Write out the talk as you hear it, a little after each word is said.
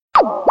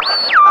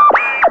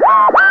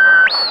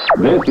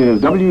This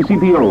is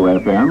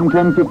WCPO FM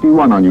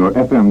 1051 on your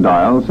FM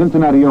dial,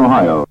 Cincinnati,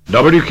 Ohio.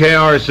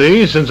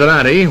 WKRC,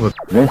 Cincinnati.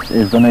 This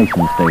is the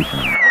Nation Station.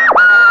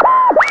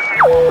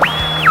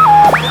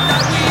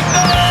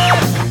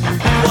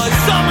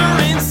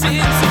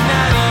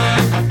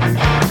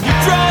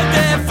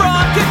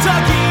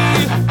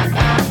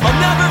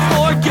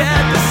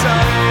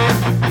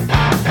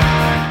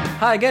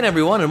 Hi again,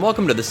 everyone, and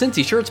welcome to the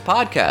Cincy Shirts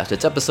Podcast.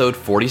 It's episode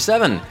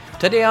 47.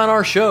 Today on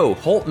our show,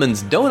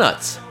 Holtman's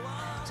Donuts.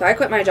 So I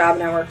quit my job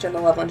and I worked in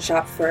the Loveland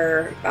shop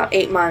for about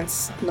 8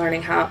 months,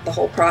 learning how the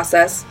whole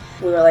process.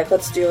 We were like,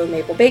 let's do a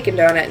maple bacon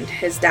donut, and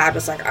his dad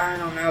was like, I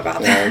don't know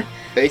about that.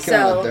 Bacon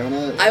so on a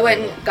donut? I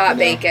went and got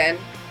bacon.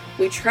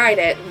 We tried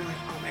it, and we're like,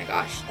 oh my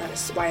gosh,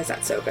 why is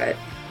that so good?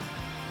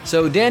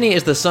 So Danny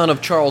is the son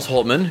of Charles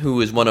Holtman,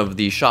 who is one of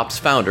the shop's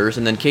founders,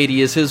 and then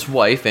Katie is his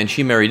wife, and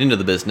she married into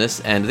the business,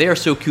 and they are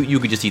so cute you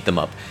could just eat them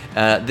up.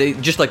 They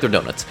just like their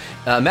donuts.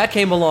 Matt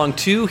came along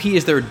too. He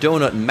is their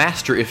donut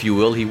master, if you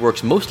will. He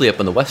works mostly up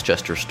in the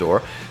Westchester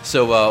store.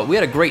 So we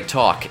had a great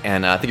talk,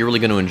 and I think you're really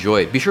going to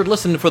enjoy it. Be sure to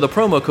listen for the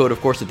promo code,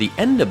 of course, at the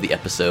end of the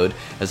episode.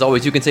 As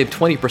always, you can save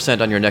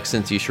 20% on your next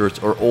Cincy Shirts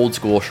or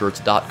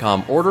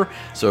oldschoolshirts.com order.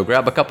 So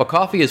grab a cup of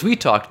coffee as we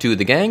talk to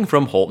the gang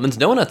from Holtman's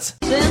Donuts.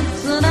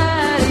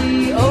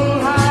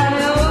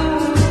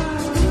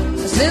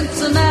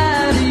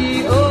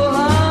 Cincinnati,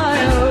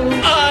 Ohio.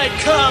 I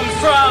come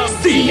from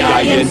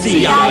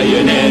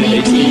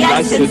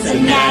C-I-N-C-I-N-N-A-T-I,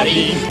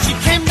 Cincinnati. She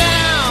came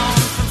down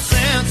from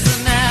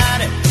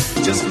Cincinnati.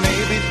 Just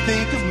maybe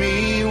think of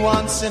me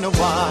once in a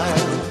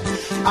while.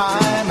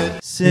 I'm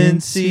at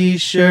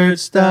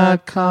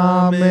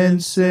CincyShirts.com in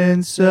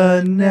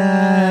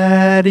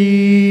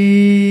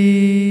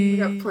Cincinnati. We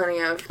got plenty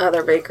of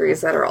other bakeries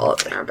that are all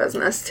up in our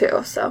business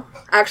too. So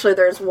actually,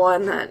 there's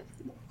one that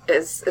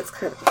it's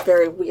kind of a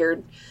very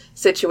weird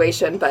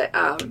situation, but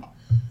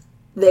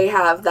they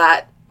have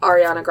that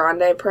Ariana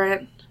Grande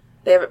print.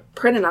 They have it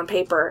printed on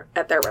paper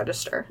at their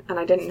register, and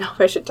I didn't know if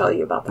I should tell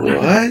you about that.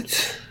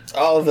 What?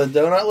 Oh, the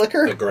donut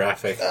liquor? The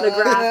graphic. The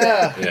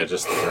graphic. Yeah,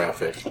 just the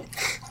graphic.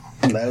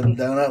 No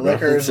donut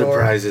liquors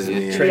surprises or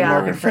me.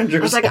 trademark Yeah. infringers.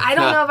 I was like, I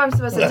don't know if I'm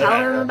supposed to tell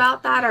him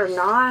about that or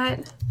not.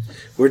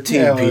 We're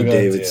Team Yeah, Pete we're going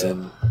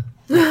Davidson.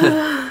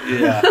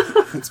 Yeah,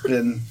 it's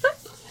been,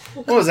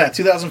 what was that,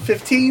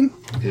 2015?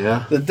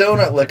 Yeah. The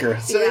donut liquor.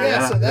 So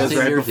Yeah. so that's That's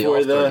right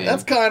before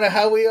that's kind of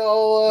how we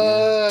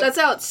all That's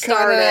how it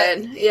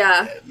started.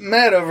 Yeah.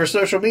 met over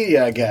social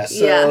media, I guess.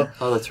 So, Yeah.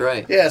 Oh, that's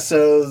right. Yeah,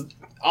 so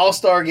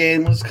All-Star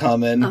Game was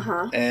coming,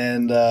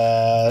 and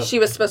She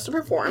was supposed to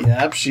perform.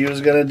 yep, she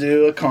was going to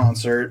do a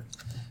concert,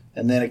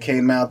 and then it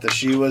came out that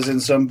she was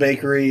in some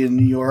bakery in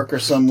New York or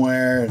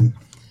somewhere, and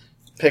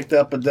picked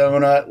up a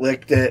donut,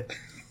 licked it.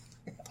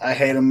 I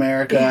hate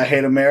America, I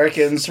hate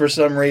Americans for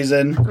some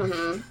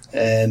reason,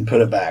 and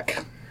put it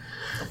back.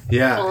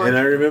 Yeah, and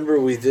I remember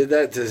we did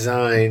that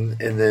design,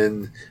 and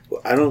then,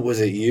 was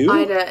it you?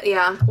 I did,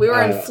 yeah. We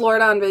were in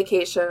Florida on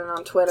vacation, and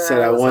on Twitter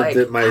Said I was want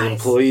like, my "Guys."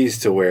 employees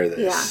to wear this.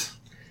 Yeah.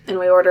 And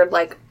we ordered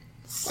like...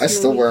 I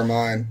still wear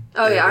mine.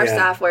 Oh yeah, our Yeah.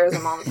 staff wears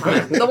them all the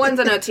time. The ones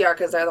in OTR,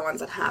 because they're the ones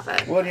that have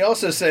it. Well, and you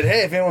also said,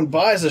 hey, if anyone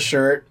buys a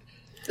shirt,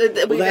 We Well,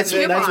 get that's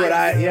what I was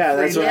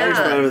Yeah.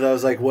 fine with. I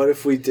was like, what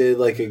if we did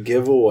like a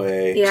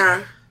giveaway?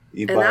 Yeah.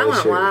 You And buy that a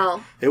went shirt.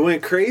 well. It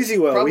went crazy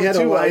well. probably We had a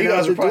too well. line You guys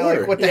out were the probably door.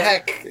 like, what the Yeah.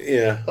 heck?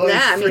 Yeah. All these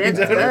Yeah, I mean, freaking it's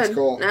donuts. good.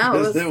 Cool. No,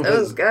 it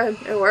was good.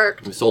 It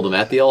worked. We sold them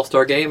at the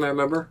All-Star Game, I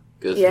remember.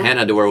 Because Yeah. Hannah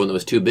had to wear one that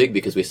was too big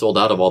because we sold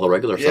out of all the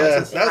regular Yeah,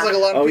 sizes. that was like a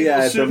lot of Oh, people's yeah,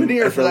 at the-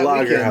 souvenir at for the that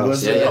Lager weekend House.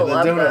 was Yeah, the, yeah. the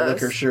Love donut those.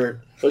 liquor shirt.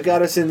 What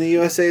got us in the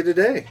USA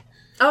Today?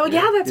 Oh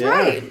yeah, that's Yeah.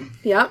 right.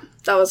 Yep,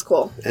 that was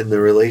cool. And the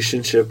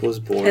relationship was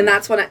born. And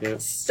that's when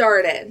it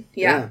started.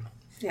 Yeah.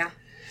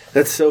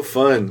 That's so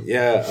fun.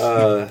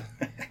 Yeah.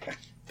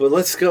 But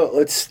let's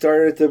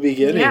start at the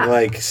beginning. Yeah.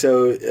 Like,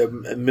 so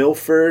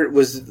Milford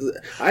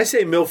I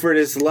say Milford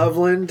is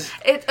Loveland.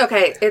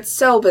 It's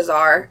so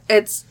bizarre.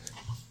 It's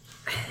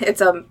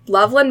a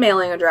Loveland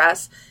mailing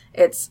address.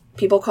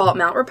 People call it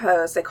Mount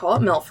Repose. They call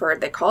it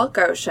Milford. They call it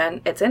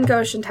Goshen. It's in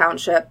Goshen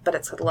Township, but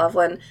it's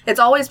Loveland. It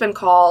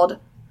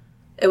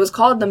was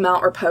called the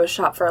Mount Repose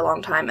shop for a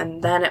long time,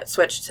 and then it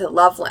switched to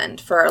Loveland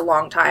for a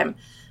long time.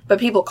 But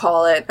people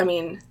call it,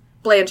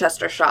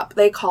 Blanchester shop.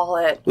 They call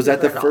it. Was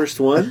that the Milford. first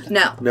one?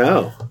 No.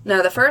 No.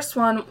 No, the first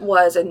one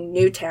was in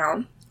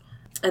Newtown,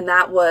 and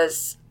that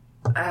was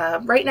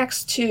right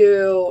next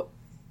to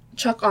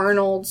Chuck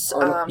Arnold's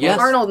Yes.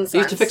 Arnold and He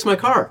used to Sons. fix my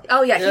car.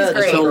 Oh yeah, he's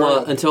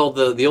great. Until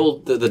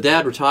the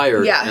dad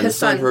retired, Yeah, and his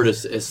son. hurt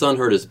his son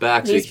hurt his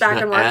back. He's so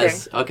back and working.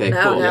 Okay,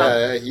 No, cool. no.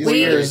 Yeah, he's We- What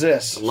year is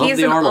this? Love He's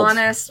the an Arnolds.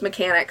 honest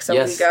mechanic, so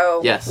Yes, we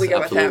go yes, with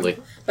absolutely.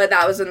 him. But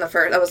that was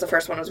that was the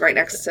first one. It was right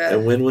next to.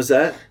 And when was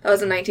that? That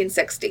was in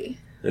 1960.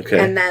 Okay.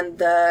 And then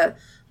the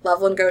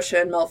Loveland,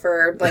 Goshen,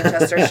 Milford,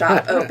 Blanchester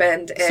shop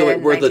opened in So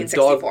where the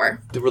 1964.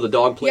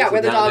 dog place? Yeah,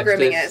 where the down dog next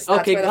grooming is? is. That's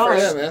Okay, where the gosh.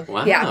 first- Yeah, man.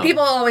 Wow. Yeah,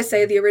 people always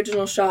say the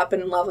original shop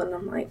in Loveland.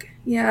 I'm like,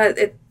 yeah,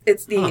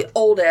 it's the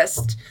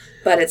oldest,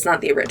 but it's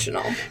not the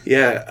original.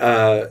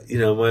 Yeah,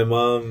 my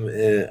mom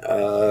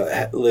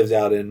lived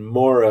out in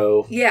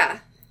Morrow. Yeah.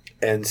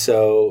 And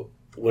so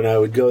when I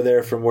would go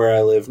there from where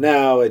I live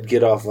now, I'd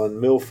get off on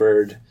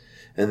Milford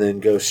and then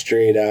go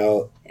straight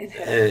out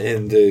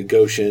into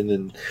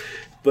Goshen.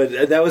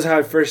 But that was how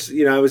I first,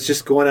 I was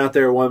just going out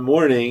there one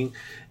morning,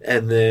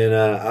 and then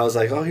I was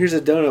like, oh, here's a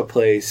donut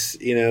place,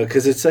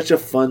 because it's such a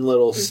fun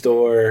little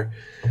store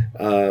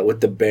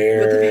with the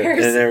bear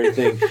and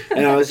everything.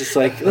 And I was just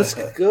like, let's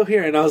go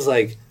here. And I was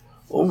like,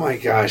 oh my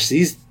gosh,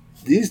 these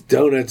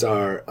donuts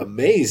are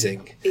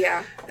amazing.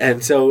 Yeah.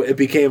 And so it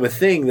became a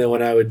thing that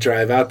when I would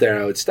drive out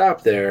there, I would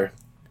stop there.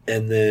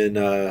 And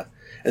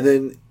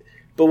then,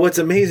 but what's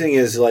amazing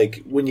is,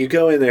 like, when you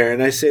go in there,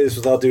 and I say this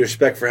with all due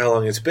respect for how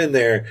long it's been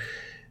there,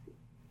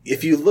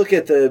 if you look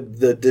at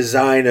the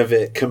design of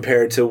it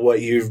compared to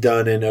what you've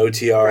done in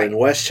OTR in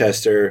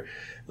Westchester,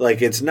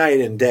 like, it's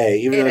night and day,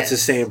 even though it's the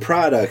same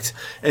product.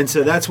 And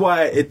so that's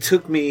why it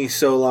took me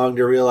so long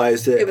to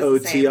realize that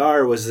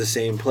OTR was the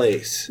same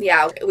place.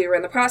 Yeah, we were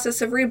in the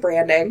process of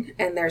rebranding,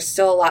 and there's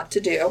still a lot to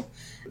do.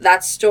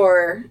 That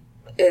store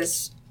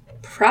is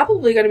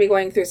probably going to be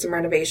going through some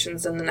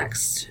renovations in the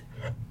next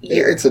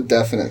year. It's a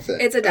definite thing.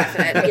 It's a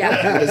definite,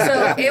 yeah.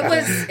 So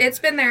it's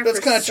been there That's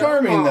for kind of so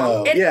charming, long.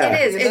 though. It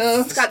is.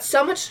 It's got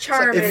so much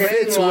charm in It it.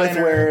 fits with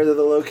where the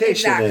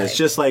location Exactly. is,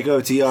 just like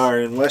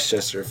OTR in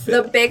Westchester fit.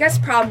 The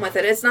biggest problem with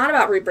it, it's not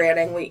about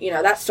rebranding.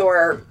 That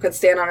store could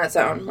stand on its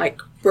own, like,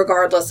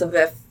 regardless of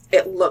if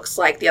it looks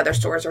like the other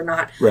stores or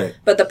not. Right.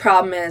 But the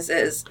problem is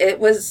it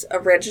was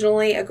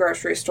originally a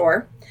grocery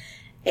store,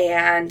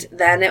 and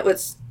then it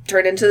was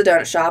turned into the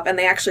donut shop, and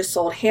they actually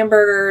sold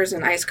hamburgers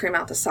and ice cream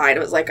out the side. It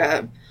was like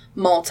a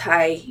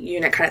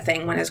multi-unit kind of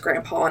thing when his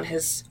grandpa and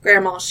his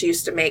grandma, she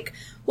used to make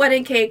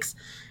wedding cakes.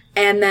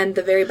 And then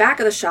the very back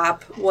of the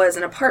shop was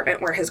an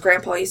apartment where his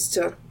grandpa used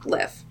to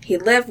live.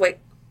 He'd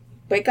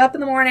wake up in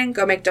the morning,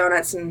 go make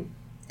donuts, and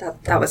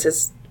that was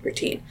his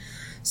routine.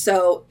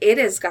 So it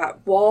has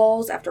got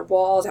walls after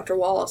walls after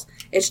walls.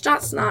 It's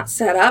just not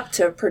set up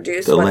to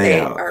produce what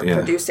layout, they are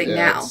producing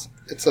now.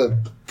 It's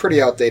a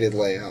pretty outdated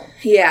layout.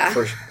 Yeah.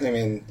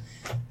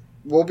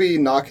 We'll be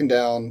knocking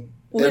down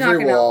every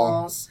knocking down wall.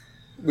 walls.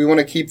 We want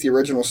to keep the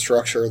original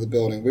structure of the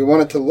building. We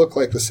want it to look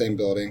like the same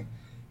building.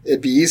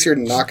 It'd be easier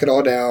to knock it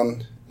all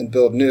down and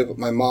build new, but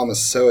my mom is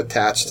so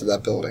attached to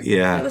that building.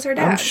 Yeah. It was her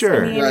dad's. I'm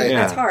sure. Right.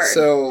 That's hard.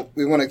 So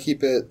we want to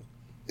keep it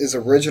as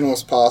original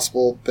as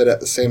possible, but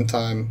at the same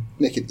time,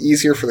 make it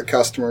easier for the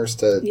customers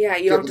to Yeah,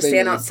 you get don't have what to they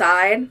stand need.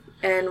 outside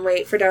and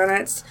wait for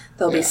donuts.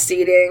 There'll be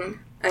seating.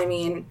 I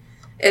mean,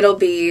 it'll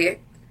be,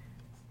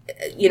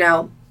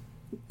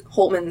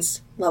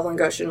 Holtman's Loveland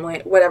Goshen,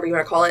 whatever you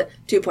want to call it,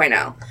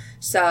 2.0.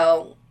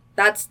 So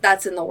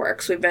that's in the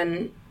works. We've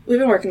been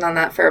working on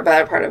that for a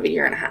better part of a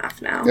year and a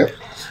half now. Yep.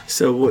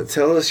 So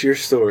tell us your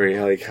story,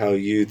 like how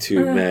you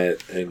two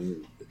met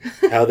and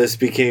how this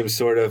became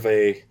sort of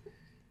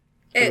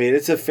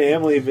it's a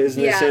family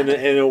business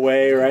in a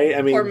way, right?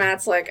 I mean, poor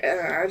Matt's like,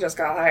 I just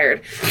got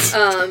hired.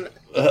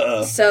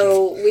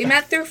 So we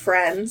met through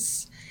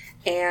friends,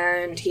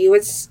 and he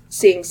was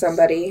seeing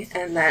somebody,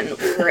 and then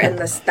we were in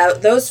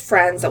those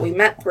friends that we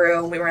met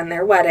through, and we were in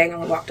their wedding,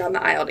 and we walked down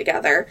the aisle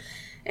together,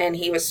 and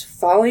he was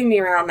following me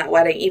around that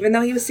wedding, even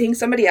though he was seeing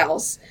somebody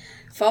else.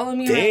 Following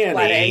me around the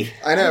wedding.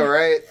 I know,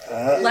 right?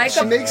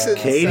 She makes it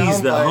Katie's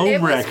sound the like... home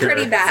It was wrecker.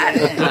 pretty bad.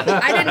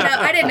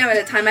 I didn't know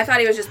at the time. I thought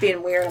he was just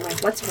being weird. I'm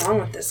like, what's wrong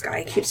with this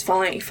guy? He keeps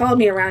following. He followed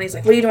me around. He's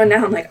like, what are you doing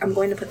now? I'm like, I'm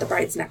going to put the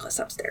bride's necklace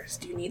upstairs.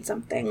 Do you need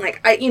something?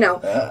 Like,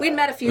 we'd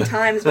met a few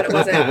times, but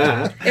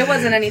it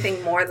wasn't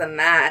anything more than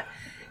that.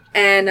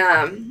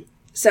 And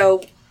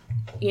so,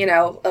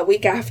 a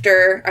week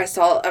after I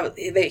saw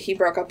that he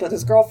broke up with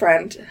his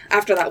girlfriend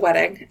after that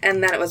wedding,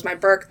 and then it was my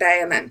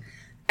birthday, and then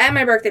at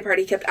my birthday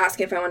party, he kept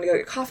asking if I wanted to go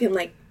get coffee. I'm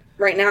like,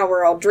 right now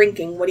we're all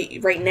drinking.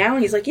 Right now?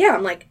 And he's like, yeah.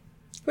 I'm like,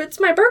 it's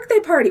my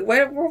birthday party.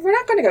 We're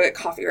not going to go get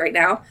coffee right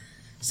now.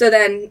 So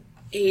then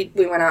we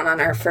went out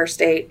on our first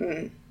date,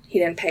 and he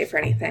didn't pay for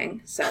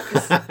anything. So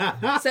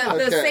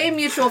the same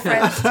mutual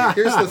friends.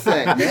 Here's the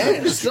thing. Man,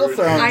 you're still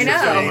throwing I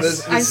know.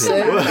 The I'm so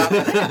mad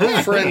about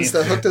that. friends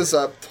that hooked us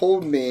up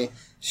told me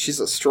she's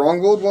a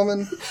strong-willed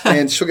woman,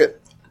 and she'll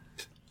get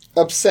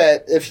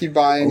upset if you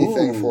buy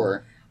anything for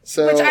her.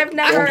 So Which I've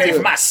never... don't do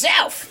it.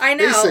 myself. I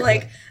know, Basically.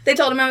 like, they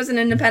told him I was an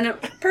independent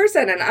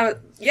person, and I was,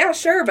 yeah,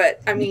 sure, but,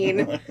 I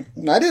mean...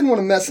 And I didn't want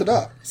to mess it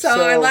up. So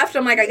I left.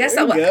 I'm like, I guess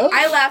There you go.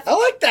 I left. I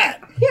like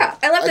that. Yeah,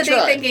 I left I the date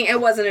tried. thinking it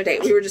wasn't a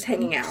date. We were just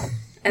hanging out.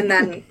 And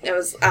then it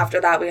was after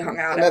that we hung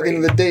out. And at the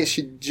end of the day,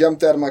 she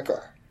jumped out of my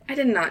car. I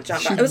did not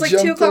jump She out. It was like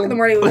jumped 2 o'clock in the in.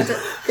 morning.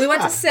 We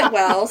went to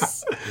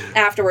Sitwell's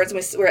afterwards.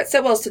 And we were at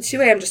Sitwell's to 2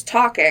 a.m. just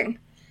talking.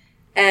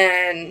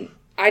 And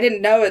I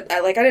didn't know it.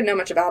 I didn't know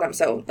much about him.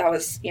 So that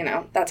was,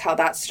 that's how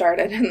that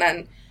started. And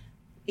then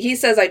he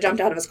says I jumped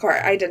out of his car.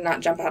 I did not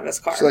jump out of his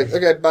car. She's like,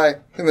 okay, bye.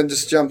 And then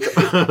just jumped.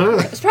 I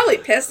was probably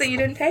pissed that you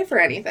didn't pay for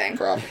anything.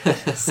 Problem.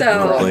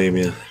 So Blame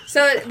you.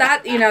 So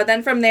that,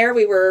 then from there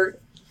we were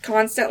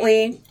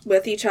constantly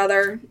with each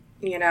other,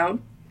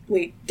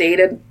 we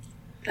dated.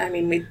 I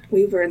mean,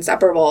 we were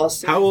inseparable.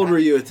 How old were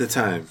you at the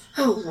time?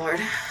 Oh, Lord.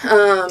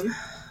 It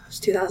was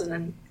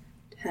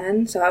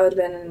 2010, so I would have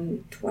been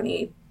in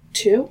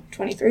 22,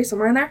 23,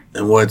 somewhere in there.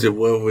 And what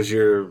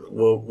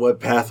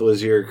path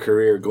was your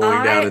career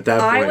going down at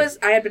that point?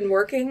 I had been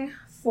working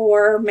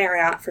for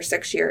Marriott for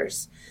 6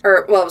 years.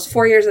 It was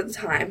 4 years at the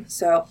time.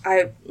 So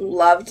I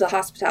loved the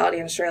hospitality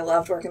industry. I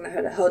loved working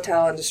in the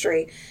hotel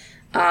industry.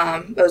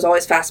 It was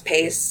always fast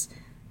paced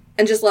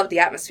and just loved the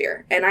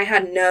atmosphere. And I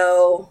had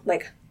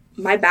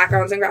my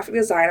background's in graphic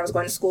design. I was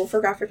going to school for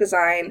graphic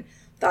design,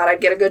 thought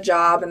I'd get a good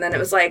job. And then it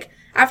was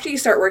after you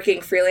start working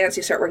freelance,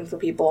 you start working for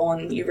people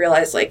and you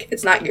realize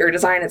it's not your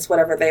design, it's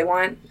whatever they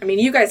want. I mean,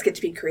 you guys get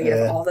to be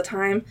creative all the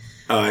time.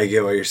 Oh, I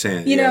get what you're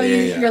saying.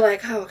 You're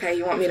like, oh, okay,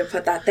 you want me to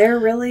put that there,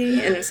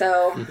 really? And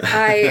so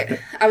I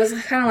was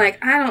kind of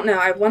I don't know.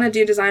 I want to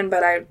do design,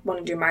 but I want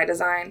to do my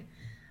design.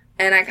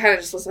 And I kind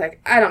of just was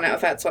I don't know if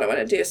that's what I want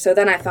to do. So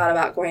then I thought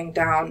about going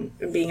down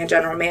and being a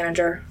general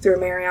manager through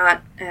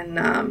Marriott and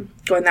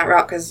going that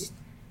route because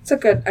it's a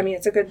good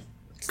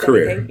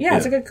career. Thing. Yeah,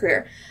 it's a good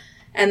career.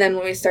 And then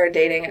when we started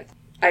dating,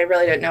 I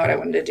really didn't know what I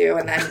wanted to do.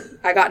 And then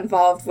I got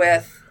involved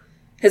with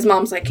his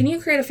mom's can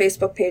you create a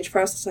Facebook page for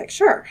us? It's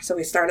sure. So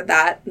we started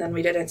that. And then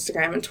we did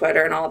Instagram and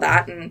Twitter and all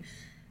that. And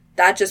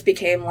that just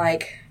became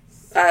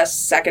a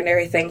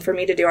secondary thing for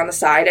me to do on the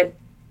side.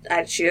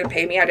 She didn't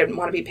pay me. I didn't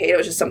want to be paid. It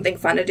was just something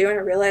fun to do. And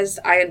I realized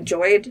I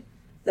enjoyed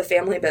the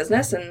family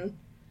business. And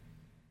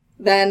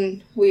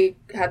then he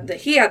had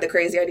the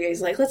crazy idea.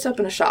 He's let's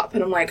open a shop.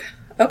 And I'm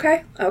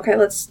okay,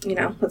 let's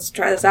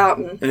try this out.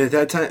 And at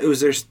that time, was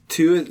there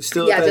two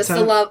still at that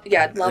time?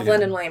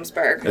 Loveland and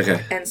Williamsburg.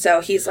 Okay. And so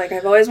he's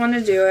I've always wanted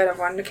to do it. I've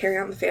wanted to carry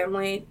on the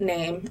family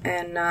name.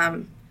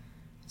 And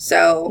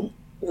so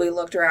we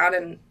looked around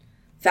and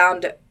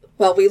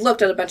we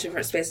looked at a bunch of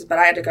different spaces, but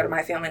I had to go to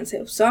my family and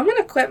say, so I'm going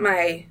to quit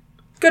my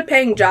good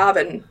paying job.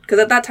 And because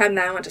at that time,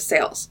 I went to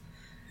sales.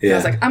 Yeah.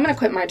 And I was I'm going to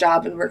quit my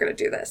job and we're going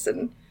to do this.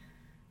 And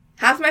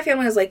half of my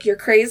family was you're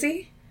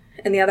crazy.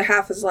 And the other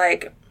half was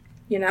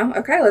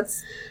okay,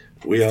 let's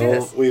do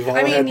this. We've all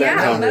had that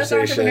conversation. Most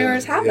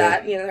entrepreneurs have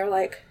that.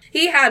 They're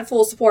he had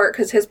full support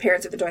because his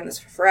parents have been doing this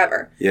for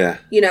forever. Yeah.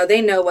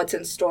 They know what's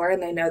in store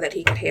and they know that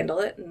he could handle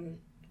it. And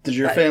did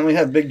your family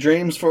have big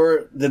dreams for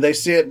it? Did they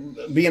see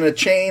it being a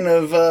chain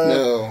of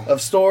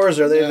of stores,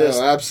 or they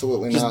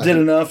absolutely just not. Did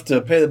enough to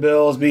pay the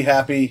bills, be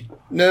happy?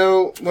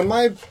 No, when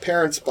my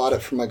parents bought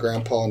it from my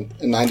grandpa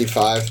in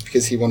 95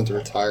 because he wanted to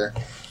retire,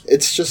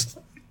 it's just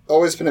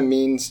always been a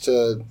means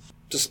to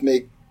just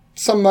make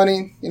some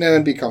money,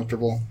 and be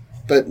comfortable,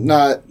 but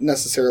not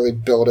necessarily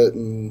build it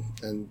and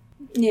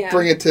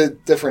bring it to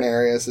different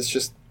areas. It's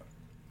just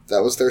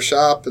that was their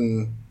shop,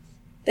 and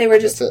it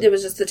was just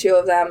the two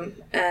of them,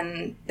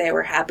 and they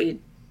were happy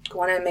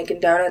going in and making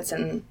donuts,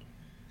 and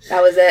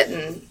that was it.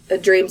 And the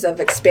dreams of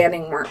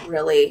expanding weren't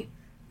really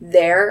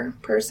there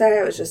per se.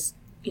 It was just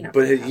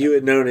But you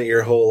had known it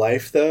your whole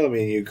life, though? I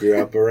mean, you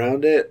grew up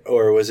around it?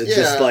 Or was it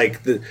just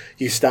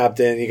you stopped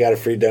in, you got a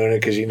free donut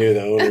because you knew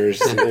the owners?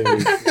 And,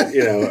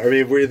 I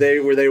mean, were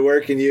they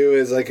working you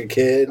as a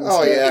kid?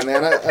 Oh, yeah,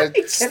 man. I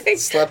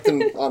slept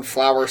on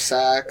flour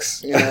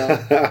sacks,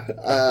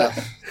 I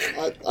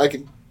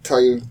could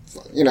tell you,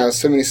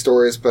 so many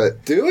stories,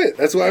 but... Do it.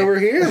 That's why we're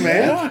here,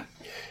 man.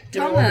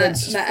 Tell them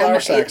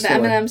the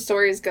M&M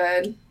story is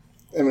good.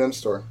 M&M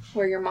store.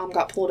 Where your mom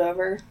got pulled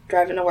over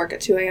driving to work at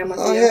 2 a.m. with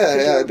you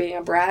because you were being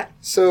a brat.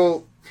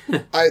 So,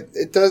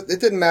 it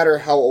didn't matter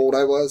how old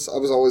I was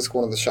always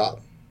going to the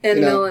shop. In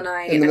the middle of the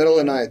night. In the middle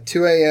of the night,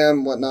 2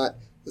 a.m., whatnot.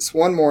 This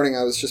one morning,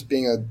 I was just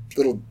being a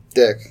little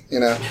dick,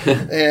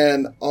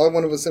 and all I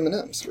wanted was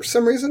M&Ms. For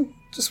some reason,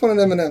 just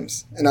wanted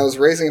M&Ms. And I was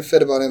raising a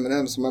fit about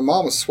M&Ms. My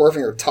mom was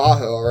swerving her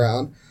Tahoe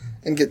around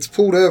and gets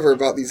pulled over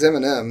about these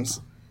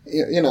M&Ms.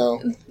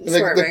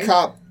 The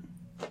cop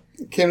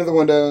came to the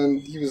window and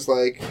he was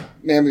like,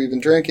 "Ma'am, have you been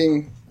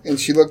drinking?" And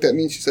she looked at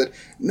me and she said,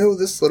 "No,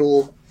 this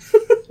little..."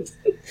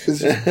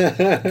 Because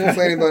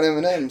complaining about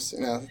M&Ms,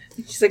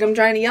 She's I'm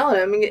trying to yell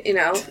at him,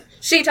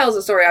 She tells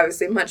the story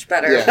obviously much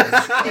better.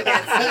 Yeah. She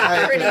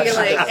gets pretty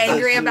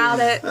angry about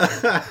it.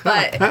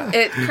 But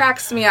it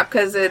cracks me up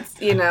because it's,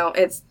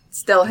 it's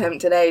still him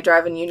today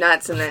driving you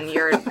nuts, and then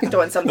you're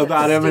doing something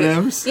about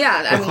M&Ms.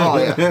 Yeah, I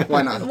mean, yeah.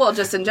 Why not? Well,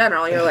 just in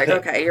general, you're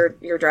okay,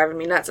 you're driving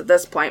me nuts at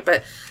this point.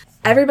 But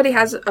everybody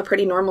has a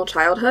pretty normal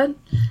childhood,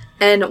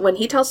 and when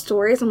he tells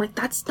stories, I'm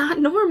that's not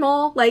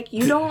normal.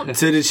 You don't.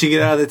 So did she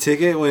get out of the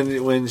ticket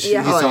when she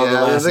saw the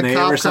last name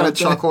or something? The cop kind of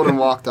chuckled and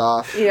walked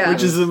off. Yeah,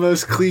 which is the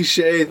most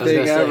cliche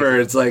thing ever.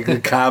 It's the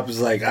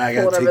cop's I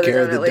gotta take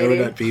care of the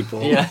donut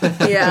people. Yeah,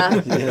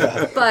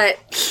 yeah. But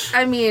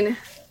I mean.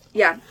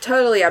 Yeah,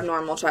 totally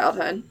abnormal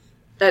childhood.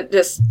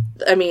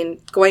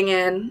 Going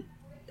in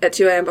at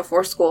 2 a.m.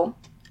 before school,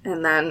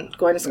 and then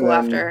going to school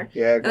after.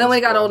 Yeah, and then when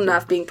he got old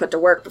enough, being put to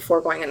work before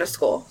going into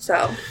school.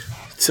 So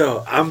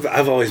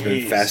I've always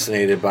been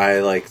fascinated by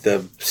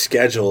the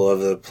schedule of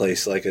the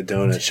place, a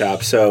donut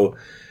shop. So,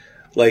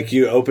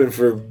 you open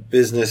for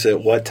business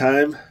at what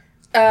time?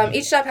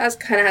 Each shop has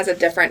a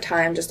different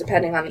time, just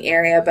depending on the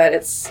area. But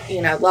it's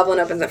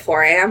Loveland opens at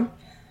 4 a.m.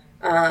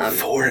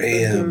 4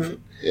 a.m. Mm-hmm.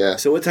 Yeah.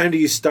 So what time do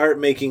you start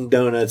making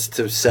donuts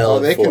to sell?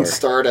 They can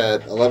start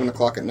at 11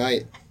 o'clock at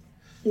night.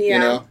 Yeah. You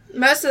know?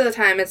 Most of the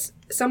time, it's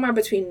somewhere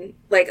between,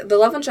 like, the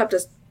Loveland Shop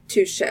does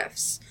 2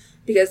 shifts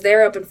because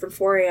they're open from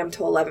 4 a.m.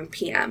 till 11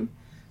 p.m.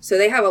 So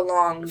they have a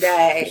long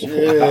day.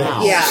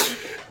 Yeah.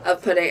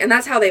 Of putting, and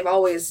that's how they've Why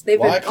always, close?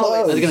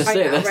 I was gonna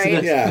say, that's-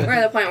 right? Yeah. We're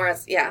at the point where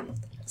it's,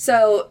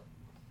 So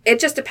it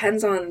just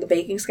depends on the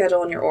baking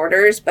schedule and your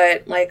orders,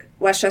 but like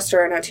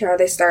Westchester and OTR,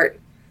 they start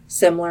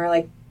similar.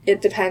 Like, it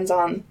depends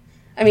on,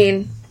 I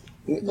mean,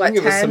 what,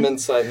 Give us 10? some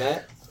insight,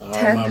 Matt.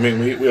 10? I mean,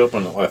 we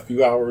open a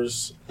few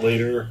hours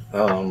later.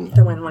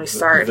 Than when we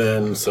start.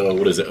 Then, so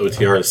what is it?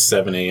 OTR is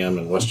 7 a.m.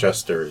 and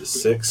Westchester is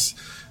 6.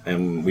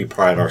 And we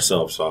pride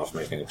ourselves off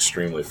making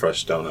extremely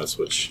fresh donuts,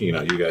 which, you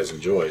guys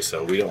enjoy.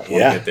 So we don't want to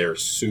get there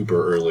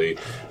super early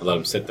and let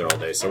them sit there all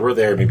day. So we're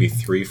there maybe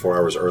 3-4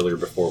 hours earlier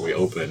before we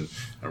open.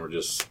 And we're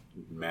just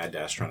mad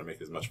dash trying to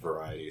make as much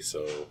variety.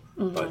 So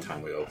by the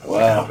time we open, we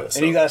have it. So.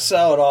 And you guys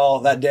sell it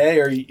all that day,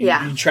 or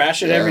you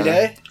trash it every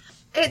day?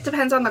 It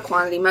depends on the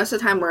quantity. Most of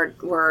the time,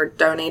 we're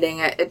donating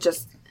it. It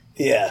just,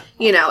 Yeah.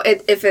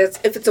 if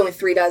it's only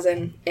 3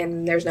 dozen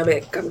and there's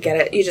nobody to come get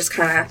it, you just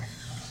kind of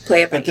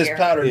play it by But this ear.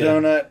 powdered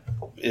donut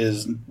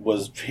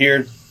was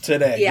here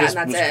today. Yeah, Just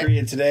and that's was it.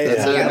 created today. That's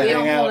It's it. not Yeah, gonna we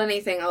don't hang hold out.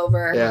 anything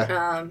over.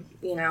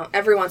 Yeah.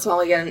 Every once in a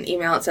while we get an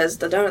email that says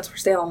the donuts for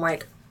sale. I'm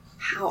like,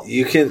 how?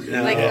 You can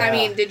I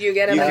mean, did you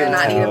get them You and can then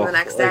not eat them tell. the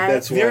next Like, day?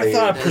 that's Have you ever why-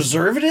 thought of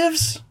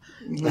preservatives?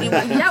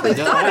 Yeah, we've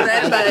thought of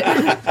it,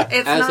 but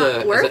it's As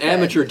not an worth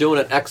amateur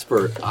donut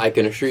expert, I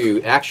can assure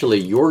you, actually,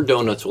 your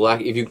donuts will,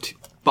 if you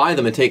buy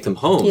them and take them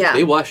home, Yeah.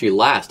 they will actually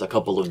last a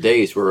couple of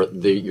days. Where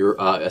your,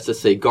 let's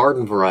say,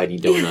 garden variety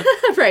donut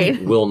it.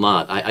 Right. will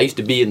not. I used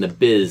to be in the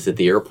biz at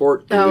the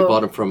airport, and we Oh. bought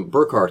them from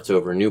Burkhart's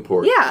over in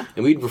Newport. Yeah.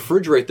 And we'd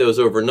refrigerate those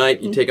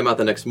overnight. You take them out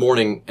the next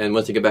morning, and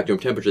once they get back to room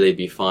temperature, they'd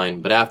be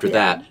fine. But after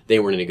that, they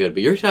weren't any good.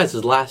 But your guys'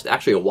 last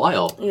actually a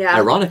while. Yeah.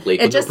 Ironically,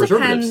 it with no just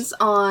preservatives. depends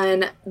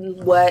on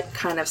what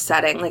kind of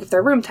setting. Like, if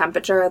they're room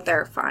temperature,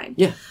 they're fine.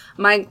 Yeah.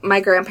 My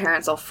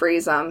grandparents will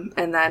freeze them,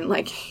 and then,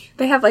 like,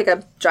 they have, like,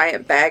 a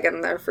giant bag in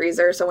their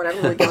freezer, so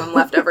whenever we give them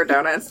leftover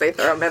donuts, they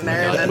throw them in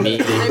there, and then me.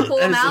 they pull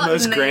them That's out. the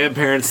most and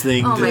grandparents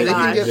thing. Oh my They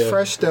God. can get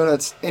fresh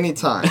donuts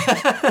anytime.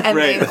 and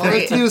Right. They, All they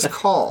have to do is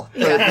call.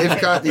 But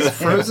they've got these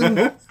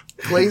frozen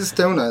glazed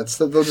donuts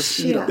that they'll just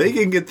eat them. They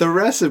can get the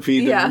recipe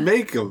to Yeah.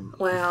 make them.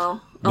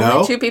 Well, No?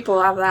 only 2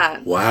 people have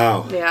that.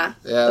 Wow. Yeah.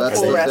 Yeah, that's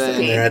full the recipe.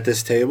 thing. They're at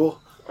this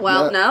table?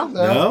 Well, no.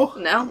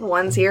 No?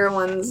 One's here,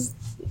 one's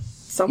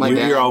somewhere.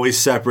 dad. You're always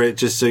separate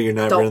just so you're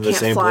never in the Can't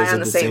same fly place on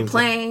at the the same time.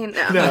 plane.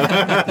 No.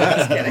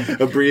 Just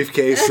kidding. A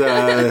briefcase with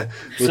the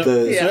So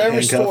every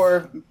handcuff.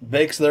 store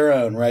bakes their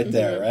own right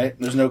there, right?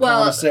 There's no Well,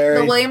 commissary.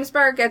 the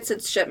Williamsburg gets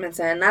its shipments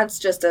in. That's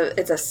just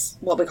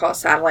what we call a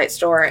satellite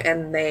store,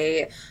 and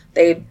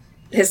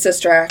his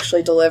sister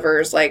actually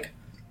delivers like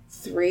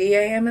 3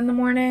 a.m. in the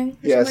morning.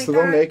 or Yeah, something so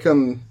like they'll that. make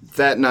them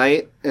that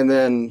night, and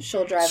then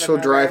She'll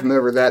drive 'em them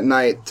over that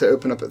night to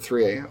open up at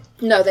 3 a.m.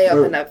 No, they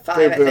open at 5.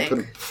 They I open think. up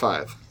at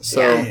 5.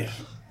 So Yeah.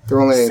 they're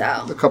only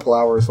So. a couple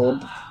hours old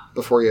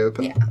before you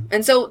open. Yeah,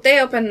 and so they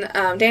open.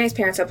 Danny's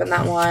parents opened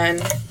that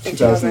one in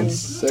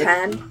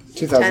 2010.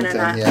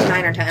 2010, yeah.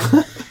 9 or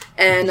 10.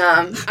 And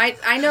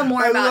I know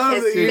more about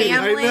his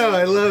family.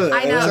 I love it.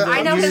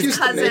 I know He's his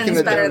used to making cousins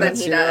the better than donuts,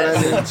 he you know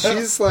what does. I mean?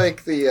 She's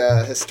like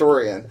the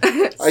historian.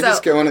 I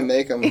just go in and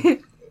make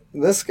them.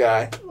 This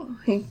guy.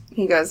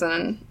 He goes in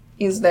and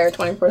he's there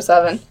 24/7.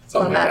 So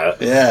Something like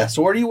that. yeah.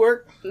 So where do you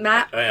work?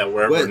 Matt. Yeah,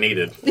 wherever What?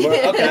 needed.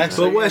 Okay.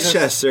 But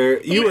Westchester,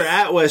 you were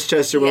at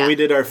Westchester when Yeah. we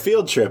did our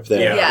field trip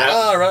there. Yeah.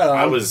 Oh, right on.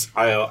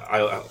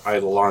 I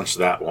launched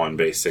that one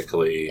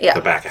basically Yeah.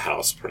 the back of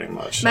house pretty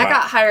much. Matt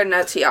got hired in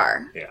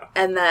OTR. Yeah.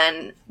 And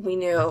then we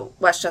knew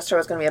Westchester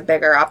was going to be a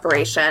bigger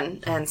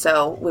operation, and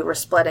so we were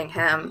splitting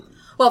him.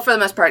 Well, for the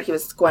most part, he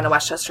was going to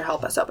Westchester to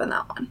help us open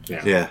that one.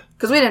 Yeah.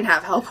 Because we didn't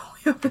have help when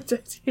we opened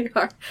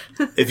OTR.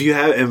 If you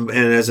have, and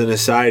as an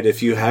aside,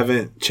 if you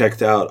haven't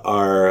checked out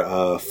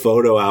our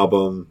photo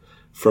album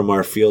from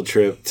our field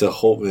trip to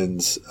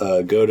Holtman's,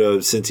 go to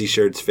Cincy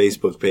Shirts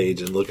Facebook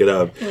page and look it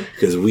up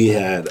because we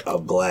had a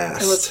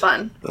blast. It was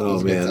fun. Oh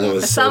man, that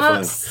was so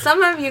fun.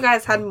 Some of you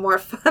guys had more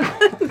fun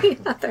than the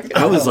others.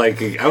 I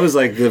was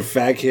like the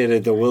fat kid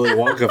at the Willy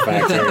Wonka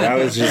factory. I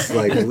was just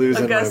like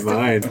losing Augusta. my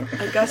mind.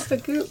 Augusta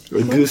Goop.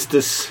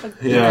 Augustus,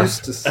 yeah.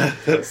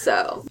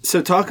 So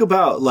So talk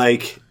about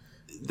like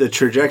the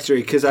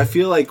trajectory, because I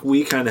feel like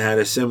we kind of had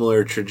a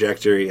similar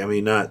trajectory. I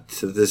mean, not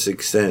to this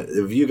extent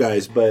of you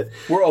guys, but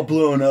We're all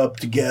blowing up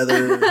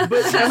together.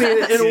 but I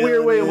mean, in a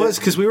weird way, it was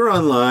because we were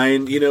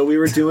online. You know, we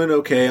were doing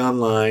okay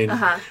online.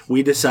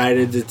 We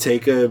decided to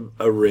take a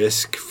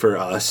risk for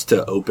us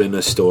to open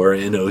a store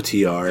in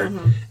OTR,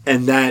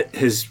 and that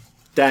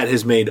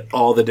has made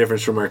all the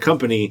difference from our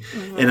company.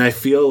 And I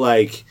feel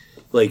like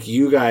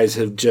you guys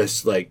have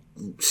just like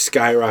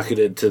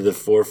skyrocketed to the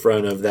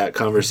forefront of that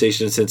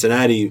conversation in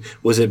Cincinnati.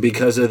 Was it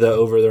because of the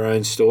Over the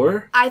Rhine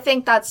store? I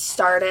think that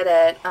started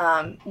it.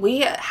 We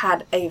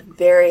had a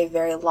very,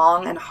 very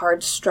long and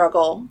hard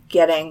struggle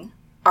getting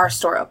our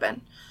store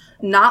open.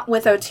 Not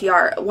with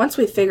OTR. Once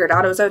we figured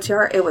out it was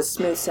OTR, it was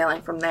smooth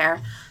sailing from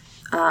there.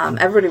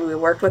 Everybody we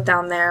worked with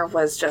down there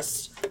was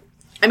just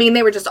I mean,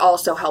 they were just all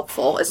so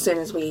helpful as soon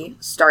as we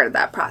started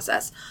that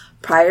process.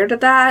 Prior to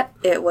that,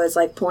 it was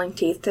like pulling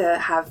teeth to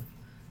have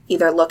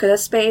either look at a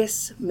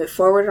space, move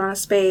forward on a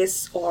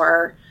space,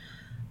 or,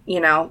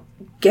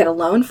 get a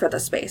loan for the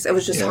space. It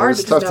was just hard. It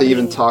was tough to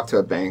even talk to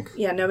a bank.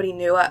 Yeah, nobody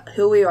knew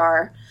who we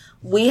are.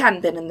 We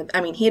hadn't been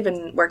he had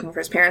been working for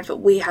his parents, but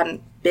we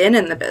hadn't been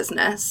in the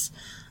business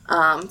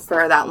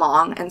for that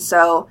long. And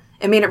so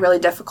it made it really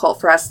difficult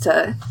for us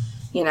to,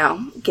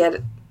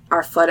 get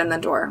our foot in the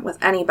door with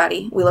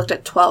anybody. We looked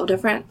at 12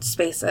 different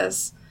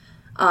spaces.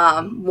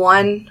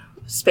 One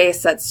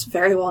space that's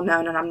very well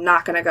known, and I'm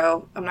not going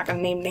to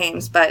name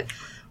names, but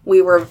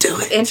we were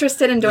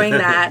interested in doing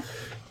that.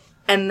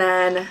 And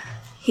then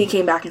he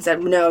came back and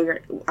said, no,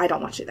 I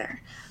don't want you there.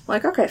 I'm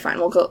like, okay, fine.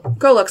 We'll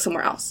go look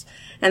somewhere else.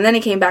 And then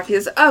he came back. He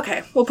says,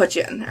 okay, we'll put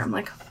you in there. I'm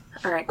like,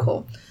 all right,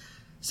 cool.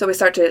 So we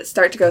start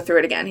to go through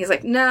it again. He's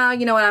like, no,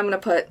 you know what? I'm going to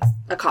put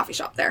a coffee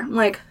shop there. I'm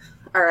like,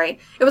 all right.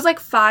 It was like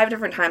 5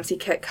 different times he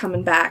kept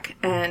coming back.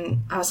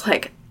 And I was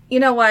like, you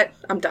know what?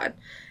 I'm done.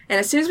 And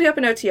as soon as we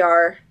opened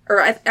OTR,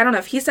 or I don't know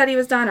if he said he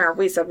was done or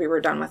we said we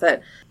were done with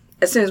it.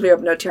 As soon as we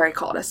opened OTR, he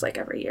called us like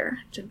every year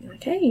to be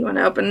like, hey, you want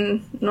to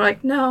open? And we're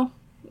like, no,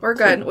 we're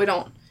good. We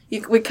don't.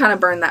 We kind of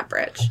burned that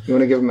bridge. You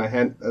want to give him a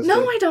hint?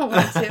 No, I don't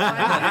want to.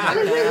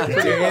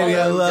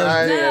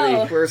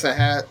 No. Where's a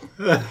hat?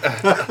 There's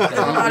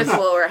a lot of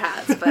people wear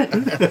hats, but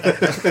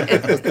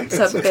it's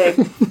a big,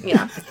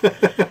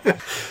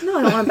 No,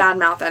 I don't want to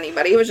badmouth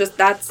anybody. It was just,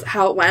 that's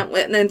how it went.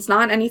 And it's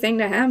not anything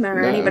to him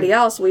or anybody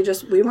else. We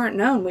weren't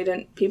known.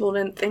 People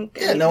didn't think.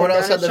 Yeah, no one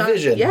else had the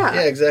vision. Yeah.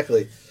 Yeah,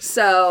 exactly.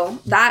 So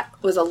that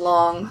was a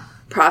long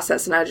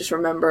process. And I just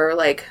remember,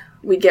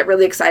 we'd get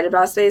really excited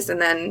about space,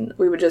 and then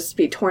we would just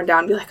be torn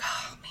down and be like,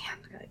 oh, man,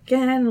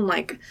 again.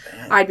 And,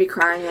 I'd be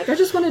crying, I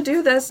just want to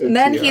do this. And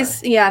then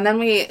he's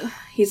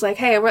like,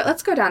 hey,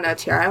 let's go down to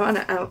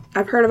OTR.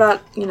 I've heard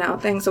about,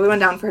 things. So we went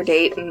down for a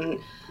date and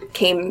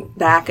came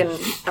back, and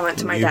I went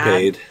to my dad.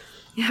 Paid.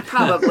 Yeah,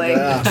 probably.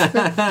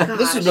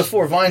 This is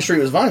before Vine Street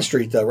was Vine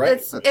Street, though, right?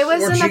 It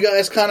was. Weren't you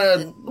guys kind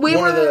of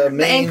one of the main...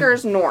 the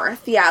anchors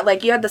north. Yeah,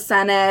 you had the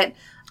Senate,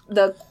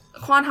 the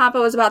Quan Hapa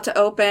was about to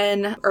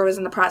open, or was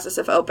in the process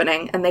of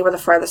opening, and they were the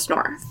farthest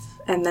north.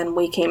 And then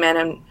we came in,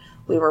 and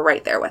we were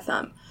right there with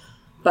them.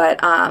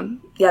 But,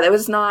 there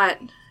was not...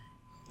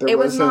 There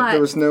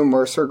was no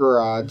Mercer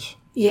Garage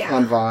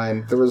on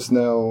Vine. There was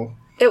no...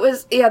 there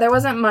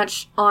wasn't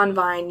much on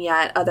Vine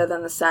yet, other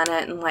than the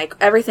Senate, and,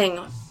 everything...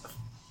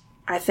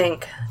 I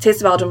think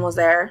Taste of Belgium was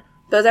there.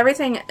 There was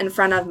everything in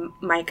front of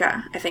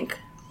Micah, I think,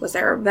 was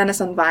there.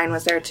 Venice on Vine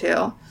was there,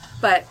 too.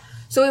 But,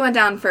 so we went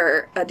down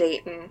for a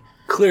date, and...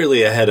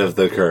 Clearly ahead of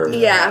the curve.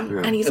 Yeah.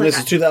 And he's this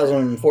is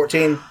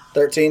 2014,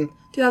 13?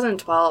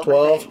 2012,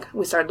 I think.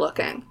 We started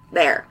looking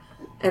there.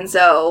 And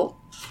so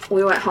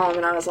we went home,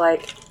 and I was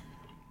like...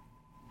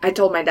 I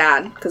told my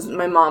dad, because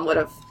my mom would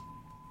have...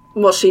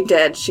 Well, she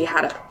did. She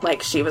had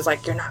it... she was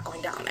like, you're not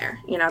going down there.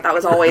 That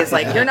was always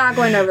you're not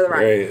going over the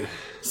Rhine. Right.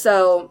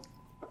 So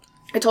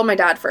I told my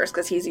dad first,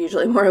 because he's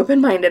usually more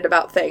open-minded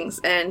about things.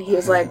 And he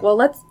was like, well,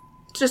 let's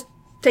just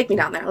take me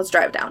down there. Let's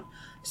drive down.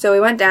 So we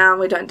went down.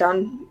 We went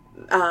down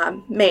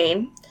Main.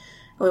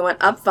 And we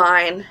went up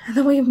Vine. And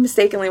then we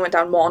mistakenly went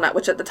down Walnut,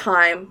 which at the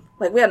time,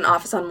 we had an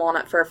office on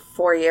Walnut for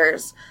 4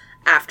 years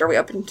after we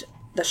opened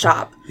the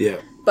shop. Yeah.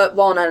 But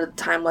Walnut at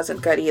the time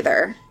wasn't good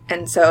either.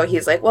 And so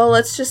he's like, well,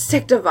 let's just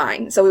stick to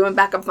Vine. So we went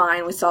back up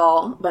Vine. We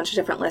saw a bunch of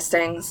different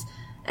listings.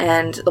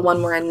 And the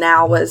one we're in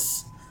now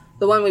was...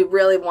 the one we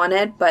really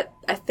wanted, but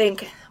I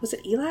think, was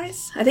it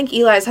Eli's? I think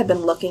Eli's had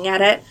been looking at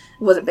it.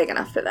 It wasn't big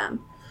enough for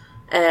them.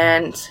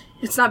 And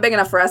it's not big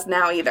enough for us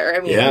now either. I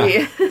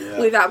mean,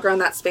 we've outgrown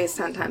that space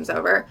 10 times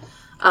over.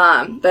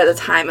 But at the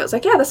time, it was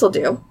like, yeah, this will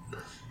do.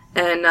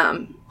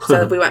 And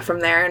so we went from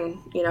there, and,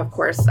 of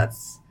course,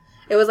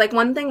 it was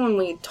one thing when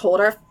we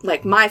told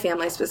my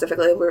family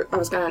specifically, I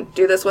was going to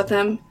do this with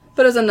him.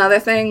 But it was another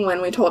thing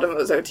when we told him it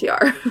was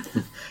OTR.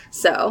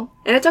 So,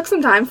 and it took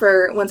some time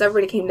for, once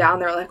everybody came down,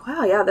 they were like,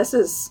 wow, yeah, this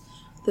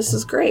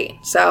is great.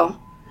 So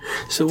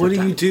what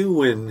do you do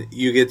when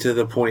you get to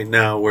the point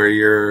now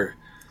where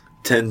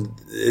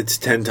it's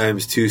 10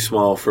 times too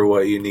small for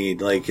what you need?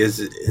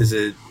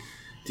 Do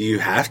you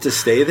have to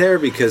stay there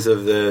because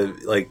of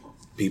the,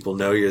 people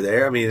know you're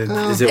there? I mean,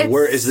 is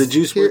the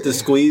juice worth the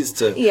squeeze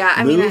to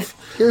move?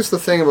 Here's the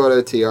thing about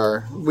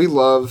OTR. We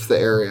love the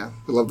area.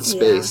 We love the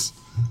space. Yeah.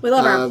 We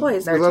love our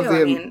employees there,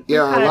 too. A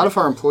lot of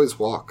our employees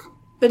walk.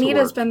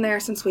 Benita's been there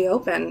since we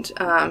opened,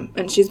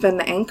 and she's been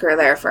the anchor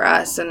there for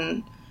us.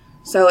 And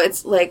so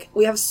it's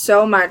we have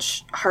so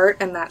much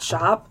heart in that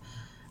shop.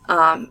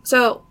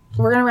 So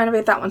we're going to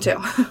renovate that one, too.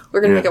 We're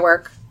going to make it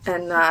work.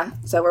 And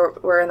so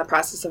we're in the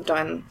process of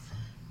doing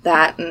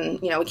that. And,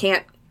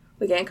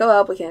 we can't go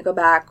up, we can't go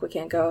back, we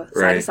can't go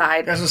side to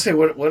side. I was going to say,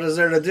 what is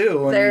there to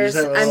do when you just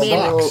have a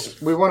little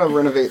box? We want to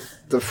renovate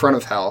the front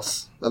of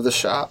house of the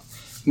shop.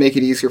 Make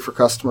it easier for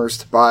customers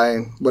to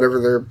buy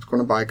whatever they're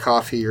going to buy,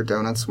 coffee or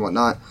donuts and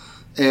whatnot,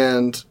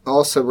 and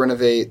also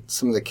renovate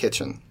some of the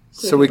kitchen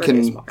so we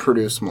can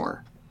produce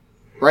more.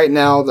 Right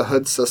now, the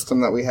hood system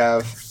that we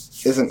have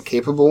isn't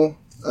capable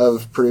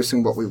of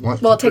producing what we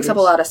want. Well, to it takes up a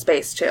produce. lot of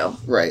space too.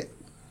 Right.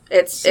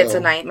 It's a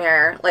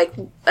nightmare. Like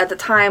at the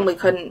time, we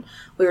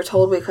were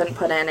told we couldn't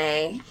put in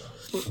a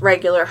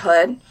regular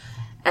hood,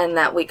 and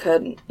that we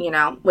could,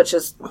 which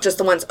is just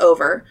the ones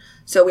over.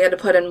 So we had to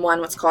put in one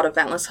what's called a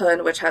ventless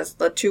hood, which has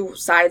the two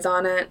sides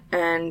on it,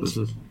 and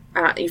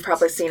you've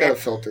probably seen got it.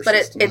 a filter but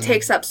system it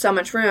takes up so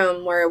much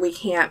room where we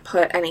can't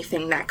put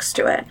anything next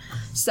to it.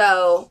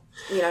 So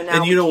now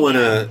and you don't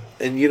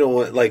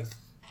want like.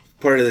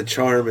 Part of the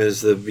charm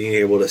is the being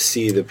able to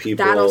see the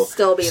people. That'll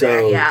still be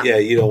there, yeah. Yeah,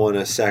 you don't want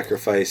to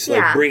sacrifice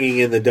like bringing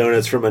in the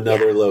donuts from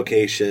another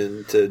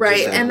location to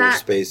just have more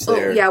space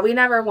there. Yeah, we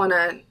never want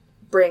to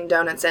bring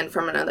donuts in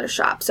from another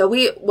shop. So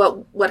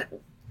what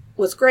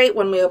was great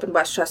when we opened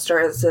Westchester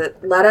is it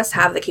let us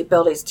have the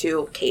capabilities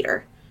to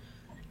cater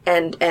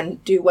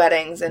and do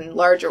weddings and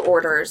larger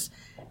orders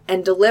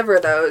and deliver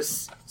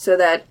those so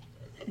that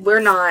we're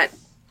not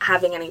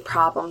having any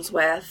problems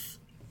with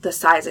the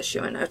size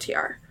issue in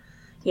OTR.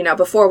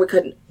 Before we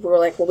were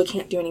like, well, we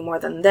can't do any more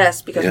than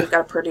this because we've got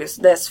to produce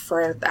this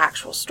for the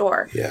actual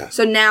store. Yeah.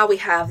 So now we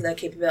have the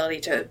capability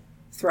to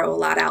throw a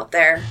lot out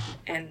there.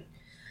 And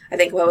I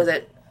think, what was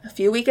it, a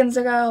few weekends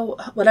ago,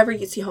 whatever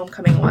UC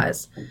Homecoming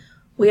was,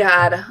 we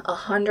had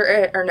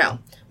 100,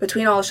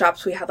 between all the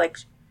shops, we had like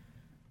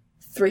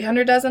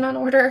 300 dozen on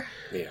order.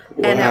 Yeah.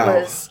 And Wow.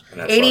 it was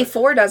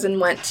 84 dozen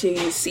went to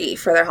UC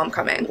for their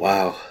homecoming.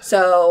 Wow.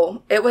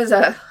 So it was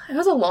a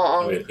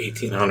long. We had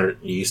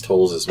 1,800 yeast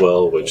holes as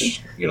well,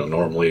 which,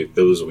 normally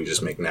those we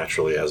just make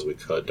naturally as we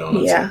cut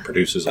donuts. Yeah. And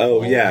produces a Oh,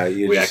 hole. yeah,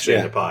 We actually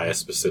had to buy a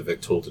specific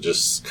tool to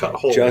just cut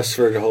holes. Just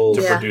for the holes.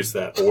 to Yeah. produce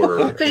that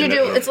order. Because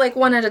it's like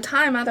one at a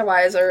time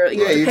otherwise, or you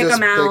have to you pick just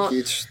them out. pick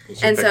each.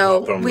 And pick so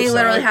them up from we the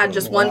literally side, had from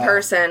just the one wall.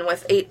 person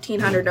with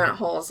 1,800 donut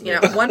holes.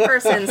 One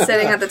person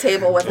sitting at the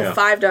table with a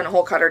 5 donut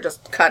hole cutter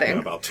just cutting.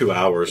 About 2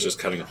 hours just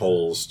cutting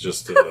holes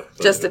just to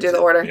Just to do the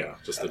order. Yeah,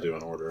 just to do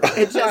an order.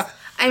 It just,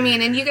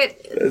 and you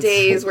get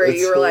days where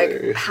you were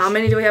hilarious. like, how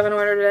many do we have in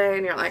order today?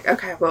 And you're like,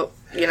 okay, well,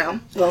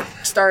 we'll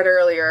start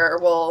earlier or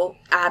we'll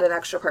add an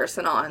extra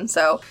person on.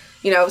 So,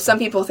 some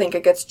people think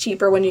it gets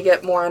cheaper when you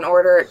get more on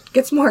order. It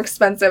gets more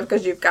expensive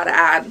because you've got to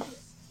add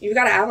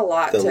a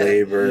lot The to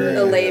labor.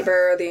 the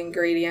labor, the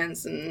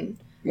ingredients, and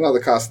Well,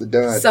 the cost of the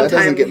donut, that Sometime-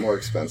 doesn't get more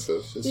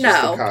expensive. It's just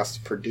No. the cost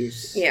to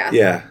produce. yeah.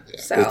 Yeah.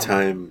 So The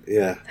time.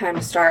 Yeah. time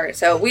to start.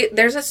 So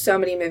there's just so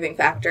many moving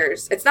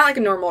factors. It's not like a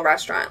normal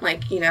restaurant.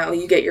 Like,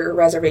 you get your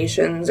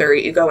reservations or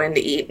you go in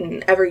to eat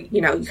and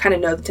you kind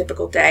of know the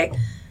typical day.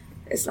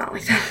 It's not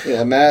like that.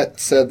 Yeah, Matt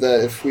said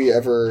that if we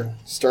ever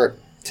start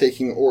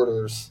taking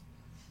orders,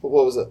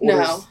 what was it? No.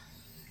 Orders,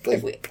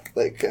 If we-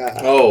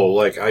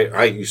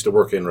 I used to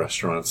work in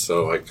restaurants,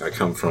 so I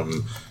come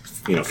from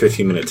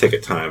 15-minute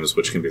ticket times,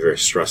 which can be very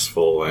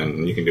stressful,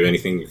 and you can do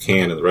anything you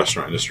can in the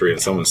restaurant industry,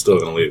 and someone's still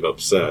going to leave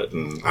upset.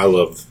 And I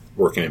love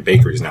working in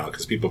bakeries now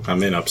because people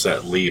come in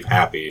upset, leave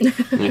happy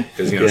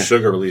because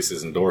sugar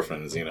releases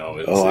endorphins.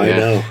 It's, I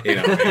know.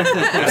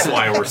 That's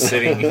why we're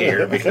sitting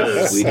here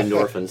because Sweet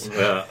endorphins.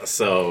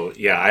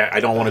 I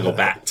don't want to go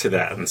back to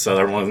that. And so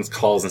everyone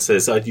calls and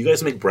says, "Do you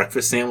guys make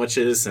breakfast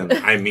sandwiches?" And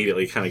I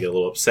immediately kind of get a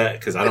little upset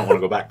because I don't want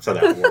to go back to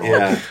that world.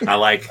 Yeah. I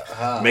like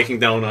making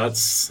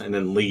donuts and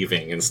then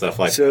leaving and stuff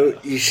like So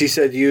that. she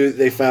said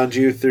they found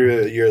you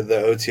through the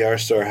OTR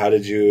store. How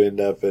did you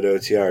end up at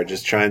OTR?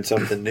 Just trying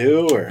something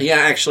new, or Yeah,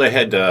 actually, I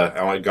had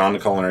gone to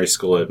culinary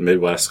school at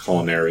Midwest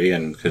Culinary,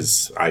 and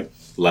because I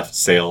left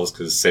sales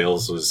because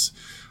sales was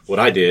what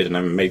I did, and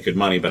I made good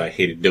money, but I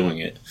hated doing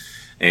it.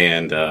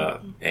 And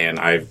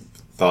I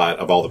thought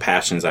of all the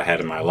passions I had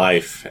in my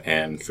life,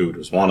 and food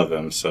was one of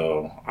them.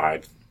 So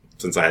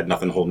since I had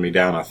nothing holding me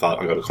down, I thought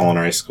I'll go to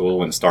culinary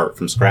school and start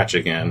from scratch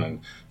again, and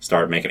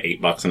start making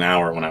 $8 an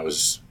hour when I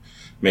was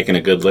making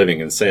a good living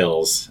in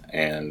sales.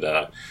 And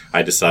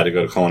I decided to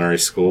go to culinary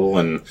school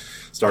and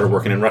started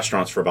working in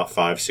restaurants for about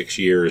 5-6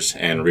 years,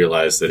 and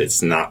realized that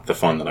it's not the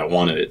fun that I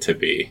wanted it to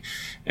be.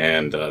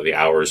 And the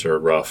hours are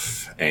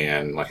rough.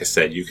 And like I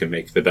said, you can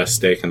make the best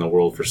steak in the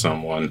world for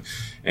someone,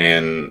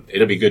 and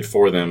it'll be good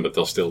for them, but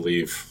they'll still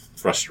leave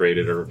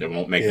frustrated, or it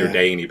won't make their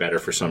day any better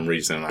for some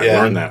reason. I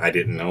learned that. I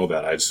didn't know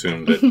that. I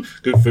assumed that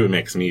good food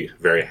makes me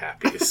very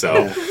happy.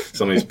 So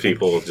some of these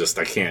people you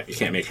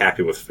can't make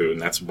happy with food,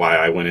 and that's why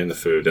I went into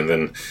food. And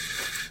then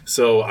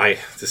so I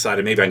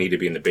decided maybe I need to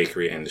be in the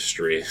bakery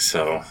industry.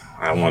 So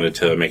I wanted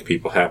to make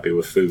people happy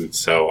with food.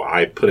 So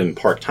I put in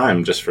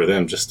part-time just for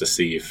them, just to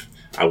see if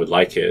I would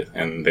like it.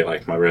 And they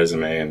liked my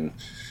resume. And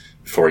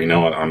before you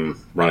know it,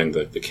 I'm running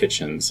the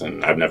kitchens,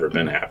 and I've never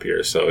been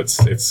happier. So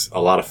it's a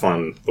lot of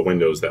fun, the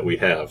windows that we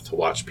have to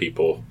watch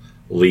people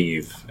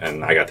leave,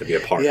 and I got to be a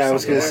part of I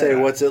was something going to say,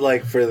 that. what's it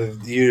like for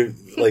you,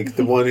 like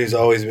the one who's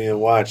always being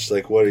watched?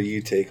 Like, what do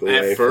you take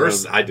away At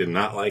first, from? I did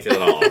not like it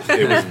at all.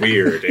 It was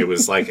weird. It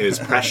was like it's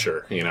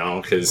pressure,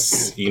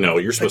 because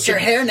you're supposed Put your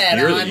to hairnet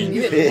you're on. the-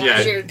 You didn't yeah,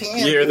 wash your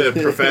hands. you're the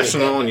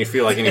professional, and you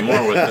feel like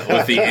anymore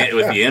with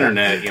the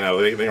internet.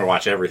 They can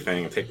watch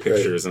everything and take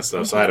pictures and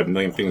stuff. So I had a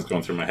million things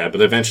going through my head,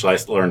 but eventually I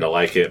learned to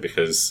like it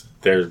because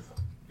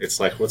It's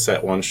like, what's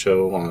that one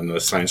show on the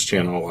Science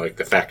Channel, like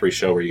the factory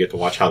show where you get to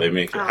watch how they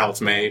make it, how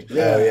it's made? Oh,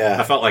 yeah.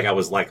 I felt like I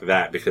was like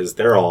that because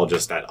they're all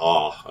just at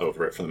awe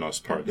over it for the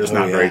most part. There's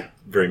not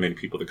very many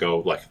people that go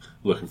like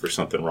looking for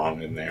something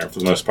wrong in there. For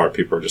the most part,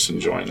 people are just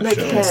enjoying the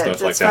show and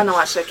stuff like it's that. fun to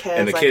watch the kids.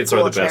 And the like, kids pull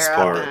are the a best chair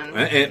part. up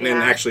And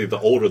actually, the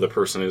older the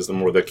person is, the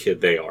more the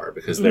kid they are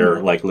because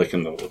they're like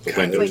licking the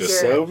window. like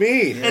Just So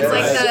mean. It's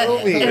like so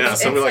mean.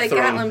 it's like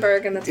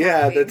Gatlinburg and the Taffy.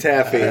 Yeah, the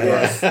taffy.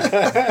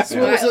 Yeah. So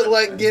what was it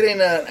like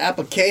getting an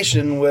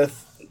application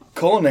with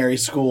culinary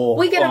school?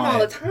 We get them on all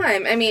the it?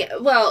 time. I mean,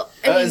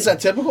 Is that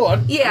typical?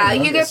 Yeah,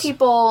 you get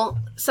people,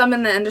 some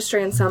in the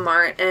industry and some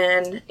aren't,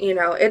 and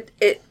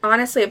it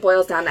honestly it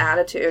boils down to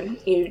attitude.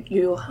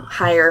 You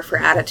hire for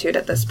attitude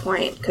at this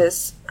point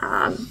because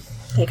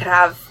they could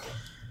have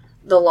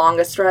the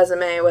longest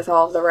resume with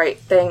all the right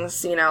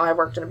things. I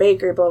worked in a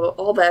bakery, blah blah,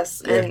 all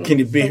this. And Can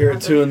you be here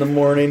at 2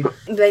 a.m?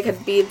 They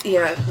could be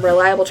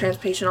reliable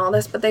transportation, all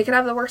this, but they could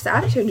have the worst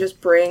attitude and just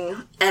bring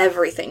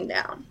everything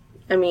down.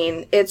 I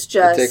mean, it's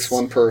just It takes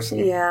one person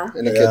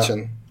in the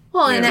kitchen.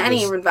 Well, in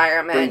any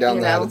environment, Bring down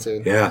the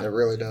attitude. Yeah. It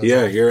really does.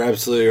 Yeah, you're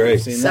absolutely right.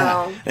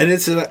 So And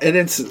it's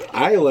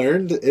I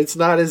learned it's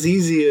not as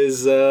easy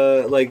as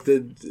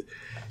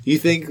you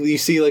think you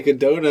see like a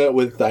donut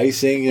with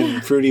icing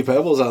and fruity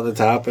pebbles on the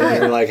top and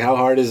you're like, how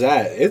hard is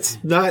that?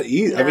 It's not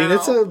easy. I mean,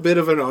 it's a bit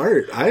of an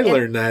art. I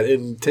learned that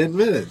in 10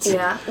 minutes.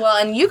 yeah. Well,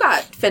 and you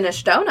got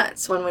finished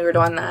donuts when we were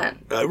doing that.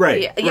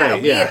 Right.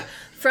 Yeah.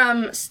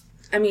 From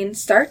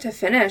start to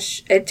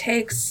finish, it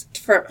takes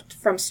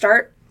from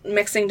start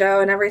mixing dough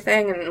and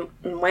everything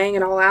and weighing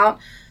it all out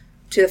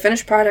to the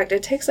finished product.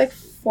 It takes like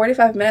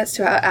 45 minutes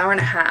to an hour and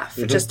a half.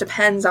 It just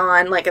depends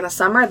on, like in the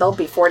summer, they'll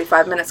be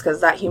 45 minutes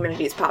because that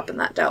humidity is popping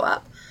that dough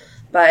up.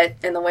 But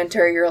in the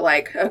winter, you're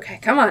like, okay,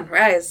 come on,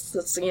 rise.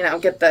 Let's,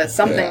 get the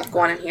something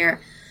going in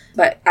here.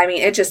 But, I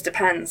mean, it just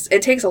depends.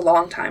 It takes a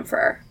long time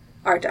for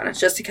our donuts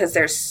just because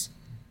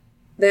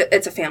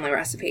it's a family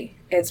recipe.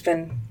 It's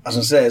been... I was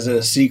going to say, is it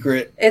a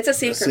secret? It's a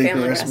secret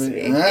family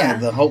recipe. Yeah.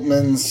 The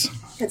Holtmans.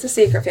 It's a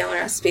secret family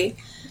recipe.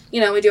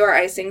 We do our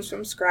icings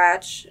from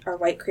scratch, our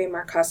white cream,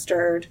 our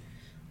custard.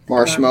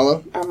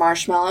 Marshmallow. Our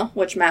marshmallow,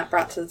 which Matt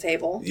brought to the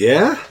table.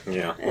 Yeah?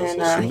 Yeah.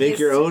 And Make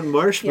your own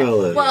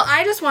marshmallow. Yeah. Well,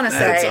 I just want to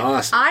That's say,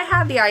 awesome. I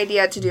had the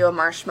idea to do a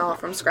marshmallow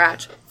from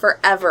scratch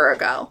forever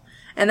ago.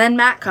 And then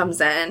Matt comes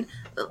in.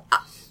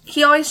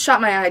 He always shot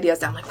my ideas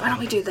down. Like, why don't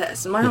we do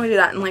this? And why don't we do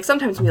that? And, like,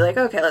 sometimes we'd be like,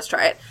 okay, let's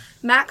try it.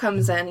 Matt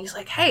comes in. He's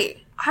like,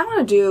 hey, I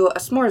want to do a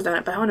s'mores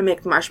donut, but I want to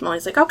make the marshmallow.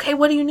 He's like, okay,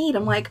 what do you need?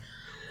 I'm like,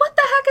 what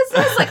the heck is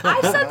this? Like,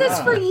 I've said this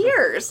for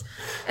years.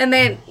 And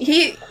then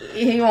he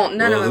won't,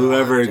 none of them.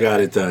 Whoever got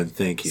it done,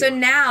 thank you. So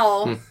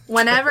now,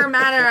 whenever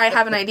Matt or I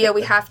have an idea,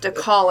 we have to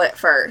call it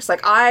first.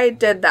 Like, I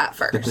did that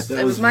first.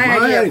 It was my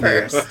idea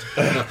first.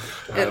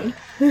 And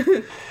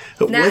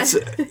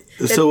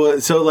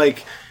So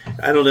like,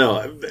 I don't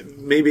know,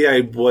 maybe I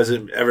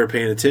wasn't ever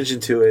paying attention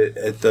to it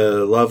at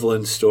the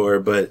Loveland store,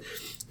 but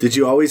did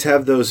you always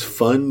have those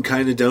fun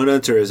kind of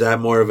donuts, or is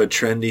that more of a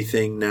trendy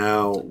thing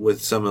now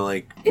with some of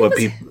like what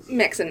people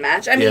mix and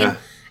match? I mean,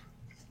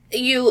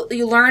 you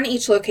learn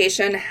each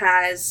location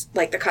has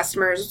like the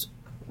customers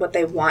what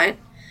they want,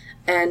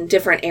 and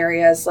different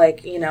areas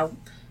like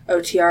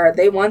OTR,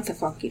 they want the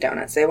funky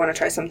donuts. They want to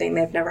try something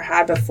they've never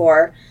had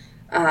before.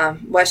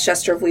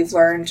 Westchester, we've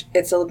learned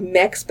it's a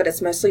mix, but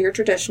it's mostly your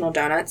traditional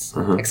donuts,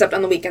 except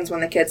on the weekends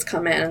when the kids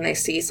come in and they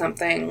see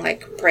something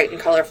like bright and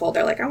colorful.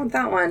 They're like, I want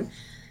that one.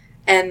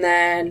 And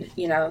then,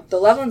 the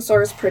Loveland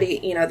store is pretty,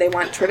 they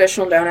want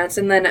traditional donuts.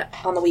 And then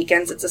on the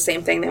weekends, it's the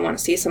same thing. They want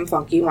to see some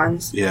funky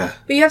ones. Yeah.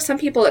 But you have some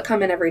people that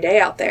come in every day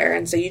out there.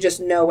 And so you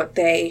just know what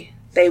they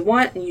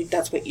want, and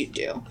that's what you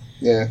do.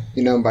 Yeah,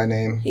 you know them by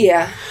name.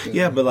 Yeah.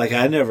 Yeah, but like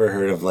I never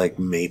heard of like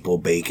maple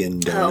bacon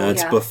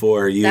donuts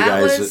before.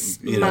 That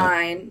was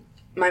mine.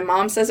 My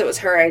mom says it was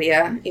her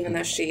idea, even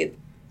though she,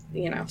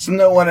 So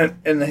no one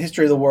in the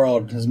history of the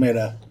world has made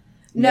a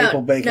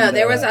maple bacon donut.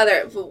 there was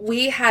other.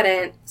 We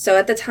hadn't. So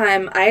at the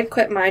time, I had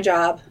quit my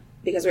job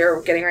because we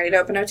were getting ready to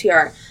open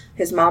OTR.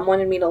 His mom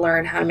wanted me to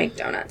learn how to make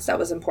donuts. That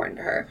was important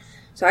to her.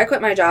 So I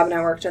quit my job and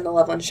I worked in the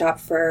Loveland shop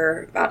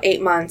for about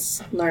 8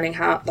 months, learning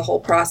how the whole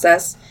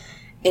process.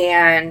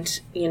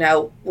 And, we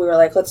were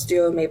like, let's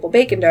do a maple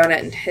bacon donut.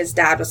 And his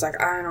dad was like,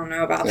 I don't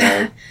know about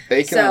that.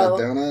 Bacon on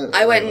a donut?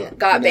 I went and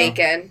got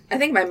bacon. I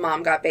think my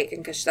mom got bacon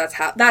because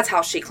that's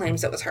how she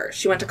claims it was hers.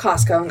 She went to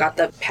Costco and got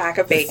the pack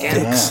of bacon.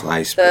 Thick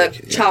sliced the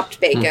bacon. chopped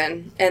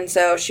bacon. And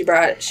so she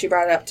brought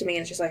it up to me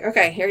and she's like,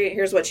 okay,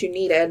 here's what you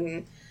needed.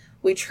 And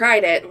we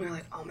tried it and we were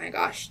like, oh my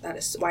gosh,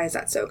 why is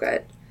that so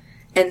good?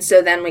 And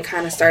so then we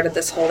kind of started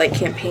this whole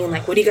campaign,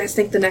 like, what do you guys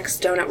think the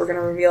next donut we're going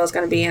to reveal is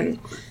going to be? And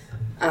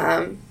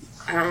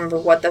I don't remember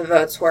what the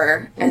votes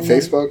were. On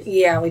Facebook?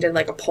 Yeah, we did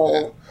a poll.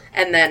 Yeah.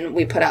 And then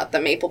we put out the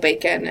maple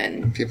bacon.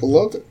 And people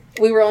loved it.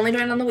 We were only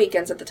doing it on the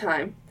weekends at the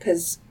time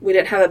because we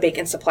didn't have a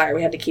bacon supplier.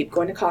 We had to keep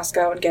going to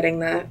Costco and getting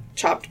the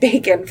chopped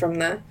bacon from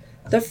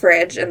the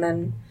fridge. And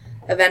then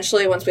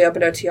eventually, once we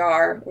opened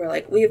OTR, we're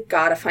like, we've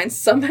got to find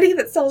somebody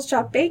that sells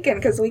chopped bacon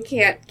because we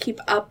can't keep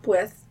up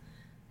with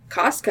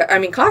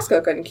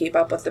Costco couldn't keep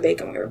up with the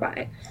bacon we were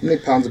buying. How many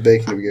pounds of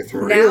bacon do we get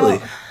through?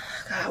 Now,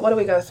 God, what do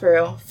we go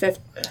through?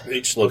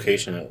 Each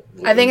location.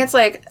 I think it's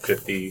like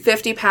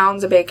 50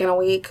 pounds of bacon a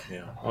week.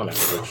 Yeah, on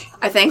average.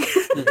 I think.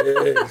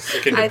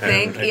 It can I depend.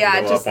 think, It can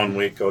yeah, go just- up 1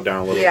 week, go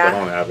down a little Yeah. bit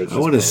on average. I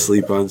want to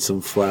sleep on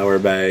some flour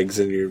bags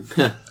and you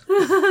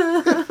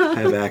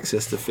have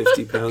access to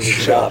 50 pounds of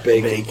chopped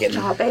bacon.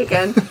 Raw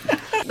bacon.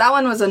 That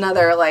one was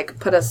another, like,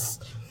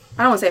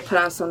 I don't want to say put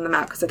us on the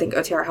map because I think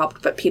OTR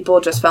helped, but people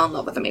just fell in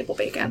love with the maple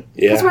bacon.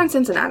 Yeah. Because we're in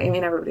Cincinnati. I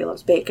mean, everybody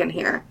loves bacon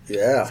here.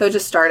 Yeah. So it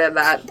just started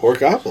that.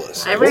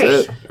 Porkopolis.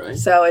 Right.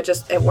 So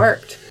it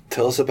worked.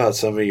 Tell us about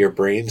some of your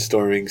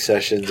brainstorming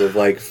sessions of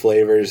like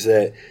flavors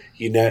that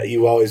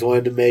you always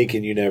wanted to make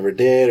and you never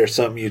did, or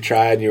something you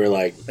tried and you were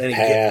like, Any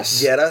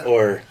pass. Geta?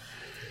 Or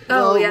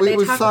Oh, yeah, they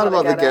we've talked thought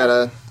about the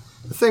Geta.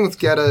 The thing with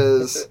Geta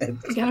is...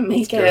 You gotta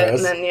make it, and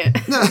then you...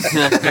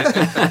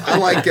 I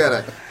like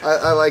Geta.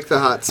 I like the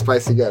hot,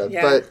 spicy Geta.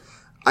 Yeah. But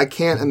I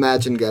can't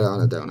imagine Geta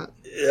on a donut.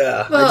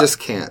 Yeah. Well, I just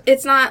can't.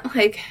 It's not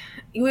like...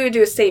 We would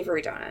do a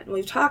savory donut. And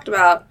we've talked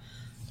about...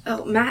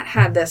 Oh, Matt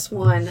had this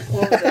one.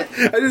 What was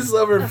it? I just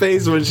love her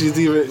face when she hasn't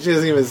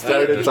even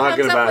started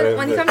talking about it.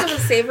 When he comes up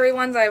with savory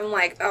ones, I'm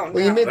like, oh, no.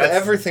 Well, you made the That's-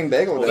 everything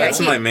bagel. Well, donut. that's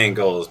my main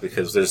goal is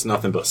because there's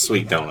nothing but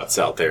sweet donuts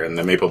out there, and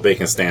the maple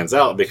bacon stands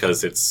out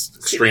because it's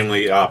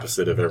extremely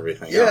opposite of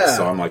everything Yeah. else.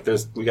 So I'm like,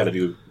 we got to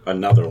do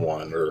another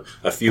one or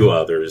a few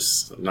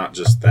others, not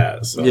just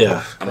that. So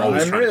Yeah. I'm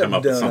always Prime trying to come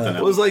up rib with something donut.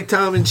 It was else. like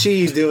Tom and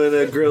Cheese doing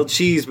a grilled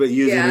cheese, but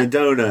using Yeah. a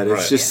donut. It's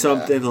Right. just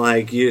something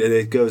like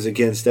that goes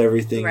against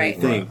everything Right.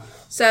 you think.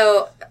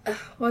 So,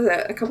 what was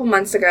it? A couple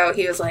months ago,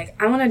 he was like,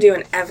 I want to do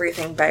an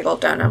everything bagel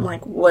donut. I'm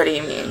like, what do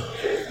you mean?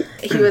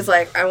 He was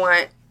like, I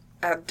want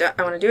to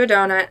do a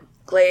donut,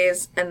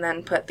 glaze, and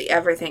then put the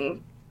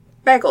everything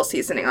bagel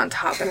seasoning on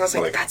top. And I was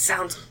like, that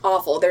sounds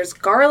awful. There's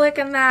garlic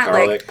in that.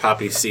 Garlic, Like,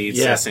 poppy seeds,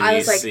 Yeah. sesame I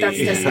was like, that's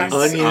seeds,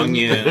 disgusting.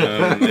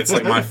 onion. It's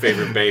like my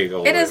favorite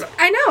bagel. it is.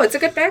 I know it's a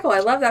good bagel. I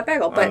love that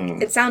bagel, but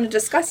it sounded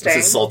disgusting.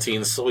 It's salty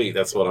and sweet.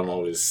 That's what I'm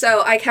always.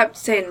 So I kept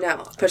saying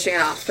no, pushing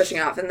it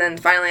off, and then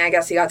finally I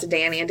guess he got to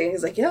Danny, and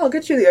Danny's like, "Yeah, I'll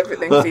get you the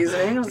everything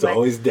seasoning." I was It's like,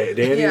 always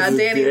Danny's. Yeah,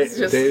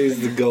 Danny's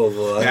the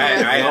gullible. I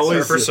ask her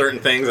Always- for certain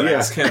things. I Yeah.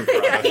 ask him. For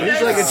Yeah, he others.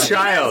 He's like a knows.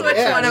 child. Which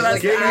one of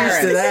us Get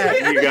used to is.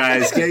 that, you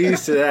guys. Get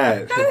used to that.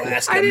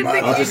 I didn't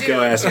think I'll you just do.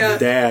 go ask Yeah. my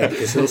dad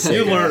because he'll say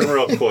You that. learn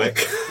real quick.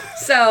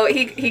 So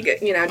he,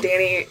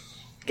 Danny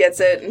gets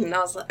it, and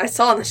I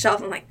saw it on the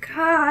shelf. I'm like,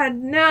 God,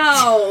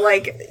 no!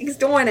 Like he's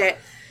doing it.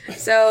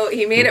 So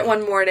he made it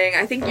one morning.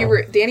 I think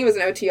Danny was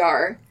an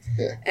OTR.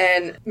 Yeah.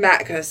 And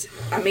Matt goes,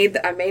 I made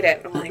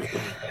it. I'm like,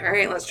 all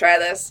right, let's try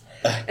this.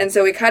 And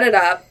so we cut it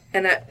up,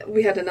 and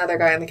we had another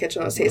guy in the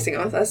kitchen that was tasting it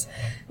with us.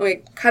 And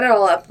we cut it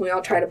all up, and we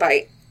all tried a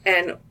bite.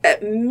 And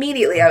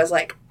immediately I was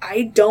like,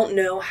 I don't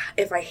know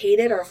if I hate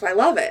it or if I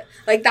love it.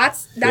 Like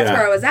that's Yeah.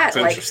 where I was at. It's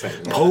Like, interesting.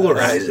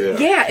 Polarizing.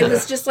 yeah, it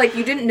was just like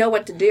you didn't know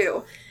what to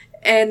do.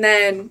 And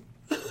then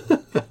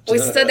we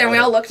stood there and we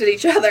all looked at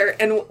each other,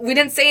 and we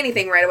didn't say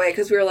anything right away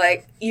because we were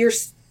like, you're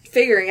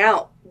figuring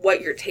out what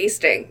you're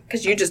tasting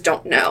because you just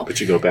don't know. But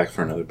you go back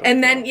for another bite.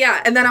 And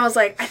then I was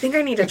like, I think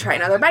I need to try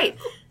another bite.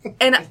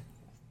 And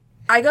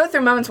I go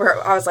through moments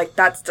where I was like,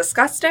 that's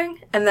disgusting.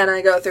 And then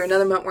I go through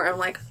another moment where I'm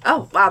like,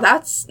 oh, wow,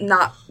 that's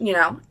not,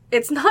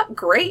 it's not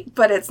great,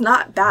 but it's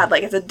not bad.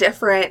 Like,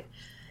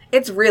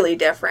 it's really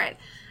different.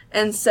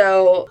 And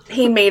so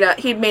he'd made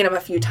them a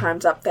few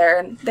times up there,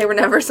 and they were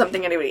never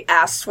something anybody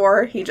asked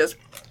for.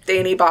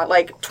 Danny bought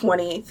like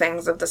 20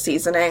 things of the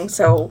seasoning,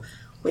 so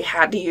we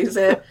had to use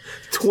it.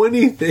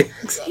 20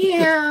 things.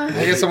 Yeah.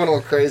 I guess I went a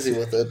little crazy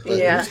with it. But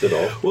Yeah. Used it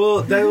all.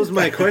 Well, that was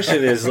my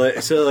question is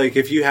like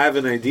if you have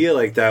an idea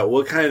like that,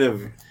 what kind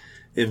of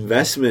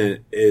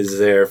investment is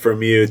there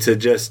from you to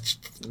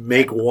just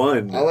make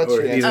one? I'll let you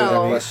Or answer either- that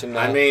Oh. question now.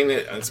 I mean,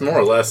 it's more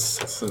or less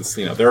since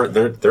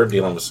they're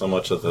dealing with so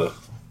much of the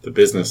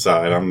business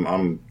side.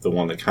 I'm the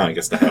one that kind of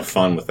gets to have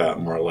fun with that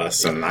more or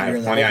less, and I You're have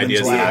in the plenty of Heaven's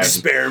ideas Lab.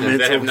 Experimental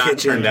that have not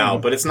kitchen. turned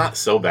out. But it's not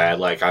so bad.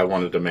 Like I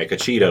wanted to make a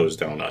Cheetos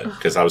donut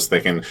because I was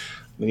thinking,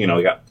 you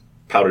got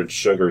powdered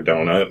sugar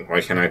donut.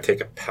 Why can't I take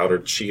a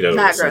powdered Cheetos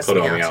That and put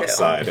it grossed me on the out, too.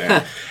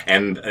 outside?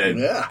 And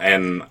Yeah.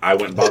 and I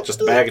went and bought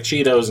just a bag of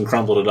Cheetos and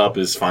crumbled it up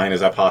as fine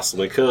as I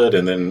possibly could,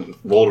 and then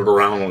rolled it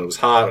around when it was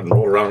hot and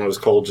rolled it around when it was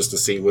cold just to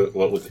see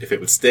if it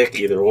would stick,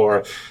 either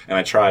or. And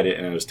I tried it,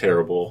 and it was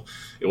terrible.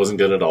 It wasn't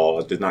good at all.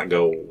 It did not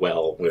go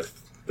well with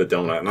the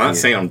donut. I'm not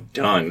saying I'm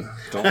done.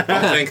 Don't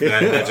think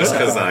that just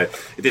because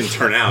it didn't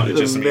turn out. It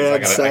just means I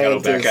mad got to go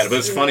back at it. But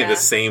it's funny, Yeah. the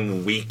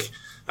same week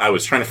I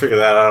was trying to figure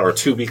that out, or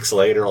 2 weeks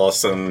later, all of a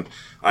sudden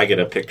I get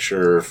a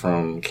picture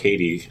from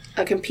Katie.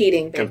 A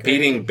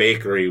competing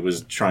Bakery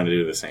was trying to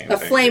do the same A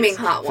thing. flaming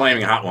hot one.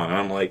 Flaming hot one. And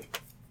I'm like,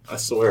 I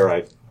swear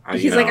I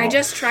He's like, I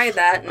just tried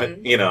that.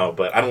 And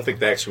but I don't think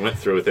they actually went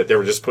through with it. They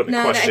were just putting a no,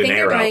 I think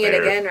questionnaire they're doing out it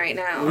there. again right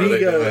now. Are they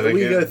doing that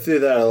We again? go through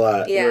that a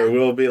lot. Yeah. Where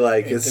we'll be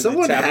like, is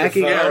someone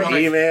hacking our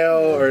email,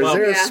 or is Well,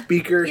 there a Yeah.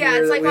 speaker Yeah, here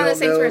it's that like we one of don't those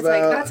things know where it's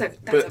like, about? that's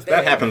a But big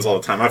that happens all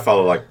the time. I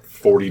follow like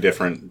 40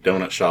 different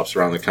donut shops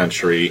around the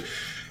country,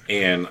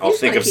 and I'll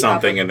just think wanna of keep up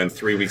something, with- and then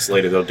 3 weeks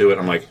later they'll do it.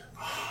 I'm like,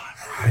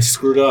 I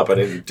screwed up. I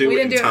didn't do We it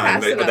didn't in do it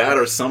time. fast enough. That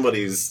or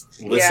somebody's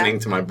listening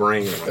to my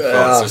brain or my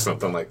thoughts or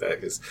something like that.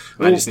 Because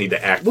I just need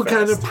to act. What fast.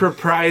 kind of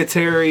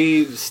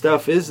proprietary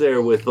stuff is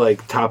there with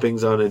like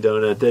toppings on a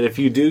donut that if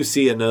you do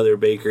see another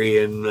bakery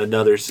in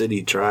another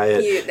city try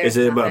it, there's is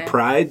it a nothing.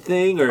 pride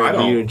thing or I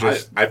do you don't.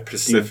 just I bar-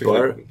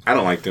 specifically. I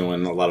don't like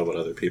doing a lot of what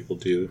other people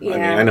do. I mean,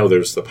 Yeah. I know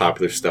there's the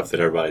popular stuff that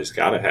everybody's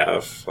got to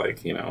have, like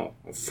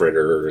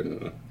fritter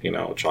and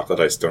chocolate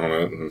ice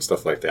donut and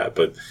stuff like that.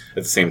 But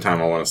at the same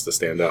time, I want us to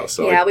stand out.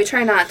 So Yeah, we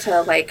try not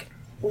to like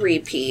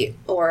repeat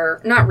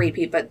or not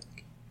repeat, but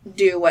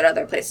do what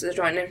other places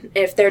are doing. And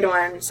if they're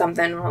doing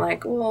something, we're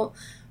like, well,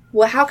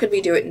 how could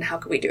we do it and how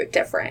could we do it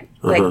different?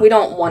 Like, we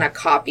don't want to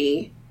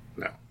copy.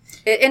 No.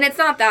 And it's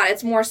not that.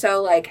 It's more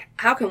so like,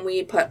 how can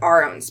we put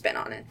our own spin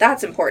on it?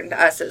 That's important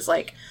to us is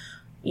like,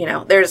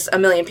 there's a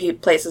million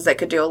places that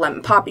could do a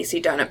lemon poppy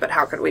seed donut, but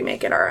how could we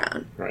make it our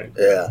own? Right.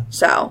 Yeah.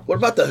 So What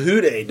about the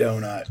Houday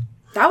donut?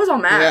 that was all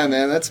Matt. Yeah,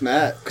 man, that's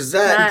Matt. Because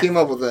that, Matt- He came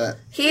up with that.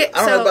 He, I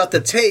don't know about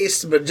the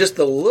taste, but just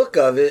the look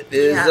of it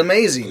is Yeah.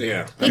 amazing.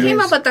 Yeah. He came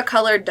up with the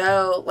colored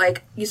dough.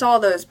 Like, you saw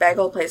those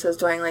bagel places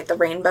doing, like, the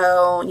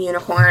rainbow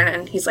unicorn,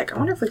 and he's like, I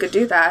wonder if we could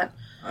do that.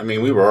 I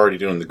mean, we were already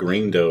doing the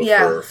green dough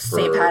Yeah, for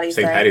St. Patty's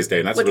Day.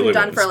 and that's Which really we've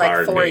done what for, like,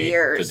 inspired 4 me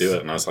years. to do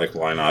it. And I was like,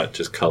 why not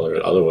just color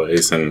it other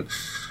ways? And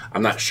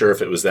I'm not sure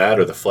if it was that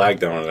or the flag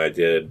donut I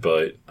did,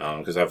 but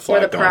because I have Or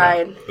flag the donut.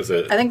 Pride. Was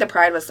it? I think the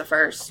Pride was the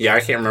first. Yeah, I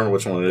can't remember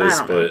which one it I is,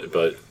 don't know.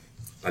 but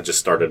I just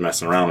started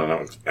messing around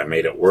and I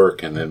made it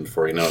work. And then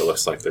before you know it,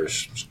 looks like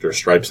there's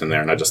stripes in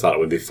there. And I just thought it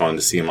would be fun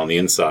to see them on the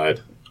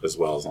inside as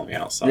well as on the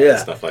outside Yeah. and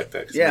stuff like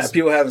that. 'Cause Yeah, it's-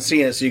 people haven't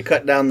seen it, so you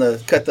cut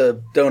the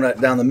donut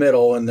down the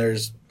middle, and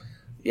there's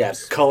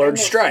colored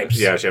stripes.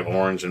 yeah, you have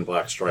orange and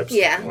black stripes.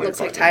 Yeah, going looks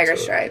like into tiger it,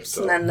 stripes.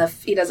 so- And then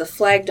he does a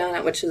flag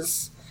donut, which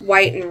is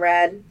white and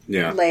red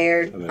Yeah.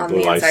 layered And then on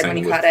blue the inside icing when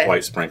you with cut it.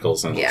 white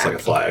sprinkles and it looks Yeah. like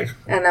a flag.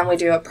 And then we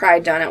do a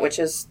Pride donut, which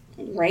is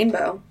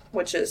rainbow,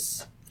 which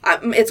is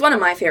it's one of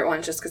my favorite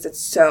ones just because it's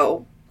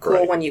so cool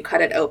Right. when you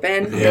cut it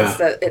open. Yeah.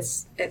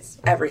 It's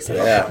every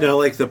single Yeah. time. Now,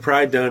 like the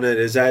Pride donut,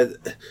 is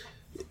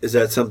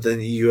that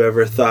something you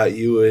ever thought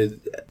you would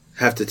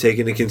have to take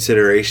into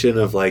consideration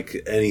of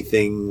like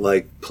anything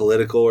like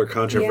political or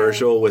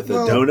controversial with a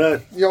Well,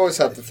 donut? You always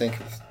have to think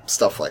of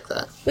stuff like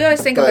that. We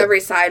always think of But- every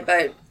side,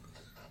 but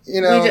You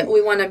know,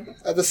 we want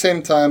to at the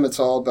same time, it's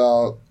all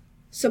about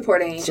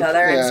supporting each other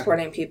and yeah.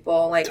 supporting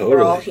people. Like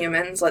we're all Totally.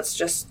 humans. Let's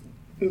just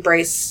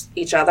embrace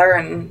each other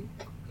and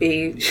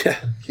be. Yeah,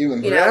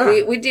 human. You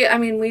know, we do. I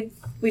mean,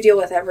 we deal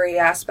with every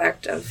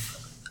aspect of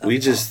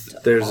there's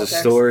politics. a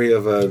story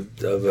of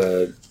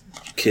a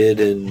kid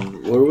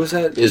in where was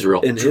that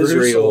Israel. in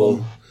Jerusalem.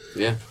 Israel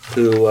Yeah.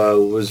 who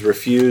was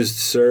refused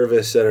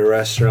service at a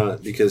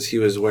restaurant because he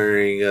was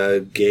wearing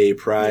a gay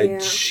pride Yeah.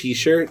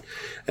 T-shirt,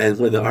 and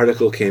when the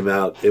article came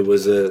out, it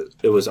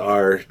was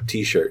our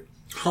T-shirt.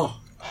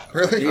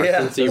 Really?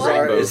 Yeah, Cincy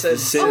rainbow. It says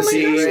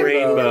Cincy Oh my gosh,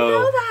 rainbow.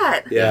 know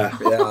that. Yeah,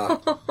 Yeah,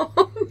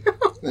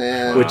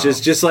 Man. which is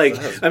just like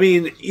I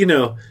mean,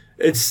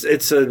 it's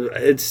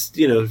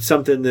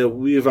something that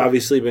we've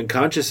obviously been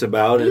conscious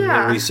about and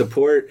Yeah. we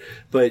support,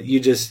 but you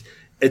just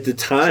at the Right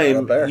time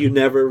up there. you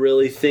never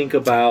really think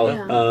about.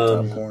 Yeah.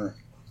 top corner.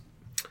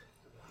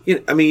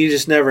 You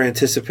just never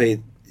anticipate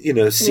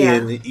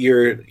seeing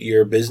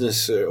your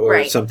business or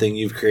Right. something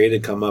you've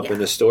created come up Yeah.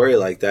 in a story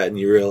like that, and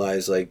you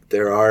realize like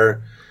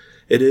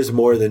it is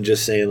more than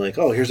just saying like,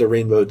 oh, here's a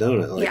rainbow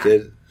donut. Like Yeah.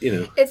 it.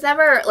 It's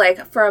never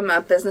like from a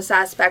business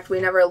aspect.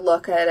 We never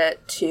look at it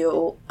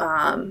to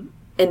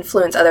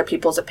influence other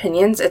people's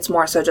opinions. It's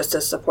more so just to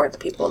support the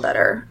people that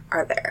are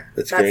there.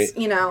 That's great.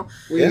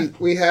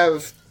 We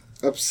have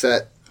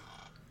upset.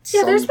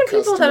 Yeah, there's been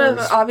people that have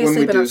customers obviously when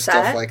we been do upset.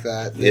 stuff like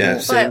that. Yeah, Yeah.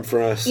 same But,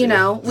 for us. we You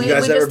guys we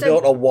ever just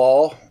built a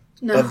wall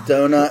no, of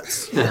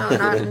donuts? no,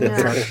 not,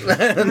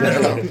 no.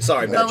 No.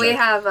 Sorry, But we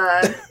have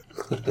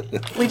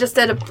we just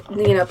did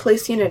a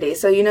police unity,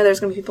 so there's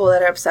going to be people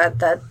that are upset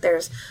that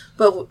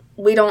but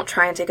we don't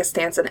try and take a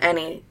stance in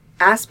any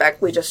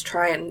aspect. We just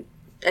try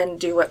and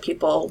do what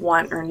people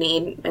want or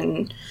need,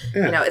 and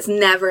it's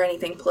never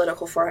anything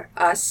political for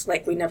us.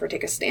 Like we never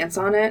take a stance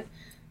on it,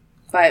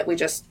 but we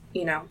just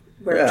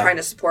we're trying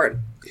to support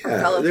our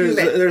fellow there's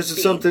human.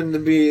 something to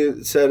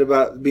be said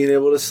about being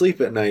able to sleep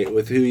at night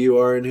with who you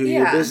are and who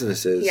your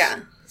business is. Yeah,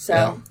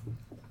 so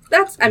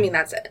that's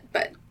it,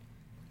 but.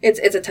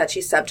 It's a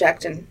touchy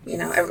subject, and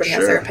everybody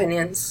has their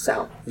opinions.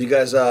 So, Have you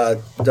guys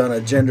done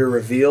a gender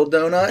reveal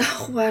donut?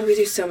 why do we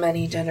do so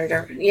many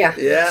gender? Yeah,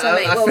 Yeah, so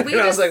many.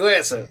 Well, I was like, wait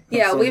a second.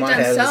 yeah, That's we've what my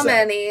done head so is at.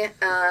 many.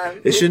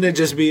 It shouldn't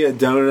just be a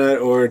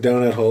donut or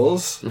donut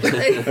holes. I mean,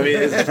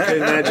 couldn't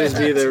that just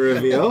be the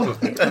reveal?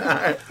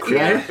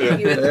 Yeah,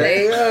 you would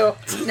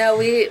think. No,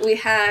 we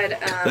had.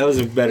 That was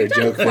a better we've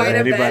done joke than quite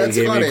a bit. anybody That's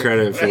gave funny. me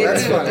credit for.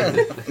 That's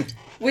funny.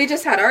 We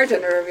just had our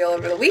gender reveal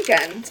over the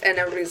weekend, and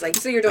everybody's like,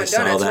 "So you're doing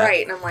saw donuts, that.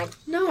 right?" And I'm like,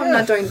 "No, I'm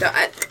not doing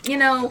donuts."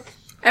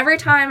 Every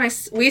time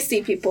we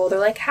see people, they're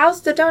like,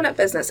 "How's the donut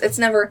business?" It's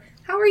never,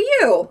 "How are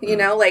you?"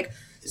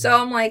 So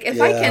I'm like,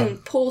 if I Yeah. can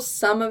pull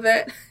some of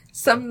it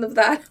some of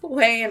that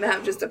away and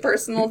have just a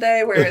personal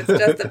day where it's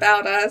just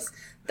about us,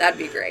 that'd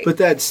be great. But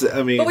that's,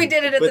 I mean... But we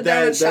did it at the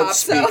donut shop, That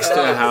speaks so...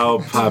 to how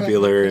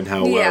popular and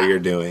how well you're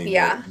doing.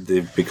 Yeah.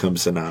 They've become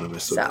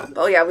synonymous with that.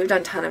 Oh yeah, we've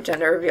done a ton of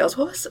gender reveals.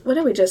 What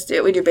did we just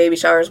do? We do baby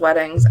showers,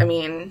 weddings,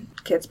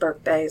 kids'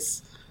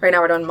 birthdays. Right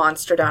now we're doing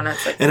monster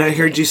donuts. And I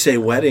heard you say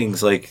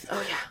weddings, like...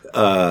 Oh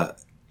yeah.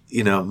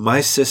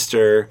 My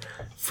sister,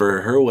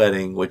 for her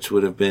wedding, which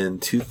would have been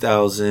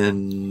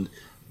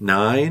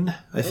 2009,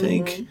 I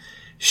think,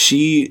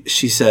 she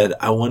said,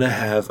 I want to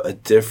have a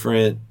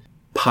different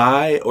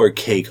pie or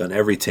cake on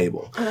every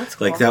table. Oh, that's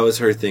cool. Like, that was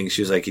her thing.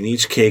 She was like, and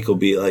each cake will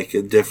be like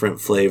a different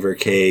flavor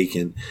cake.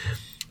 And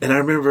I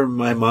remember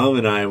my mom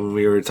and I, when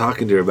we were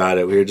talking to her about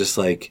it, we were just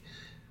like,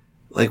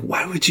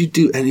 why would you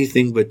do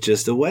anything but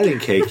just a wedding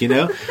cake,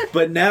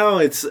 But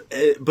now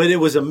but it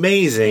was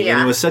amazing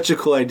and it was such a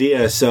cool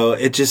idea. So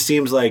it just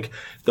seems like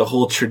the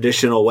whole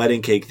traditional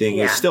wedding cake thing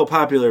is still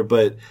popular,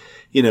 but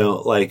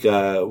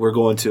we're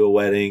going to a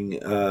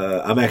wedding.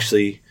 I'm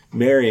actually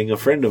marrying a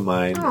friend of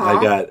mine. Aww.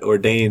 I got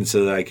ordained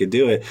so that I could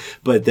do it,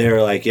 but they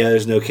were like,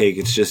 there's no cake.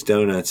 It's just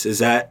donuts. Is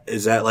that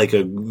like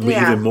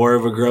even more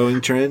of a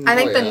growing trend? I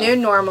think the new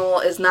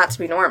normal is not to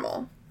be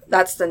normal.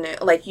 That's the new,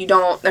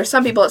 there's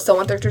some people that still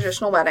want their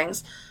traditional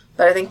weddings,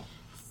 but I think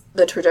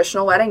the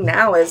traditional wedding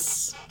now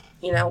is,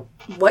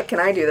 what can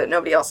I do that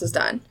nobody else has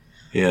done?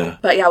 Yeah.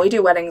 But yeah, we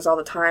do weddings all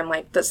the time.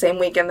 Like the same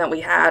weekend that we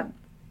had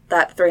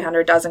that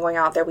 300 dozen going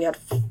out there, we had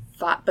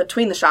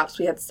between the shops,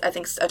 we had, I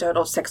think, a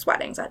total of 6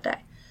 weddings that day.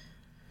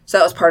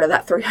 So it was part of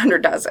that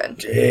 300 dozen.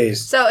 Jeez.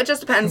 So it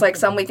just depends. Like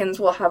some weekends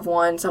we'll have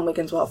 1, some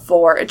weekends we'll have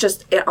 4. It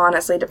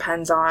honestly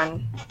depends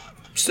on...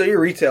 So your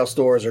retail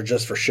stores are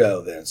just for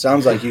show then?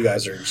 Sounds like you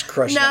guys are just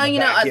crushing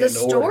the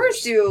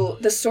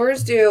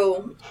stores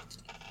do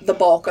the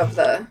bulk of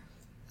the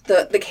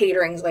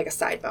catering's like a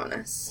side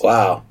bonus.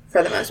 Wow.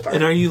 For the most part.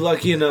 And are you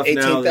lucky enough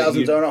now that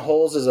 18,000 donut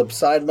holes is a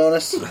side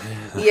bonus?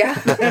 Yeah.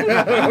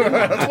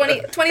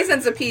 20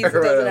 cents a piece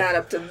doesn't add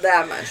up to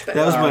that much. But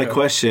that was my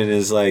question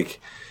is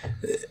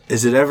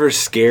is it ever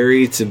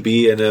scary to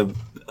be in a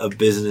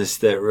business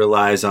that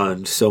relies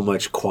on so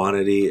much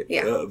quantity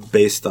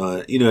based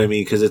on, you know what I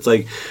mean? Because it's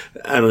like,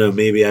 I don't know,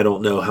 maybe I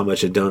don't know how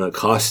much a donut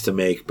costs to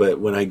make, but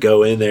when I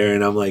go in there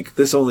and I'm like,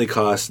 this only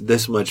costs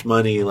this much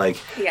money,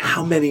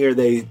 how many are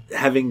they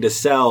having to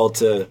sell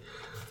to,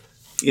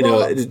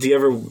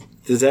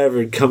 does that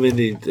ever come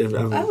into...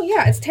 oh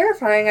yeah, it's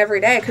terrifying every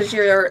day because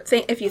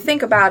if you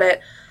think about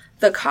it,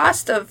 the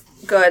cost of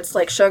goods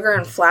like sugar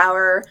and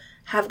flour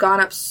have gone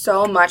up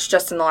so much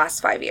just in the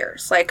last 5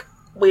 years.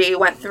 We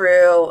went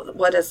through,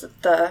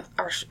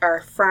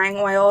 our frying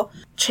oil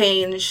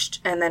changed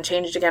and then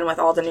changed again with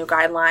all the new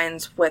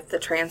guidelines with the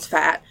trans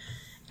fat.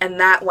 And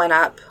that went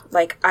up,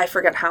 I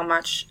forget how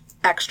much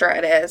extra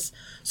it is.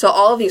 So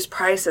all of these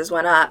prices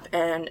went up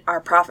and our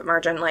profit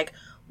margin,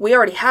 we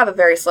already have a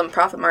very slim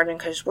profit margin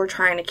because we're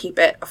trying to keep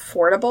it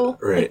affordable.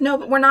 Right. No,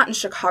 but we're not in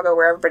Chicago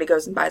where everybody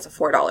goes and buys a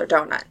 $4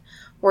 donut.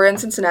 We're in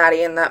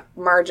Cincinnati, and that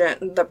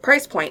margin, the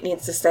price point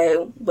needs to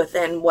stay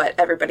within what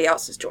everybody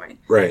else is doing.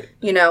 Right.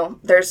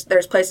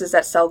 There's places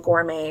that sell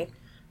gourmet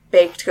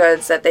baked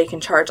goods that they can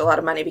charge a lot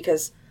of money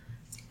because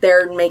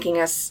they're making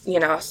us,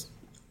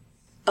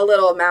 a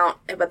little amount,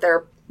 but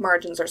their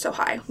margins are so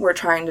high. We're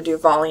trying to do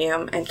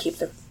volume and keep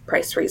the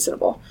price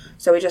reasonable.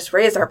 So we just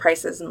raised our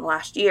prices in the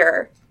last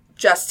year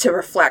just to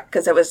reflect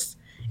because it was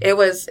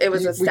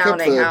astounding we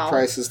kept how the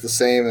prices the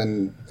same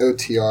in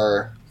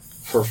OTR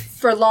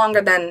for longer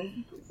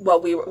than. Well,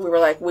 we were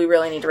like, we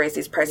really need to raise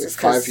these prices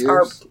because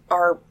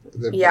our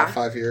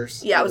 5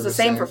 years. Yeah, it was the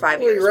same for 5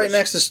 Well, years. you're right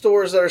next to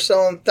stores that are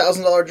selling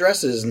 $1,000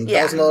 dresses and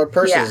 $1,000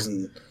 purses. Yeah.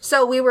 And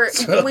So we were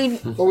we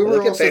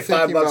were also pay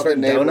thinking $5 about for the a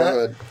donut.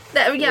 neighborhood.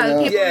 people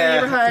in the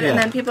neighborhood, and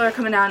then people are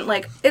coming down.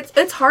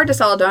 It's hard to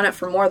sell a donut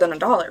for more than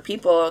 $1.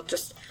 People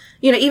just.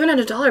 Even at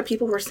 $1,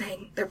 people were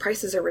saying their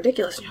prices are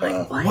ridiculous. And you're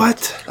like, what?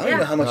 What? I don't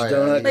know how much Oh, a yeah.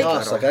 donut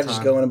costs. I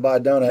just go in and buy a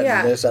donut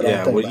and this. I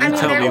don't think about it.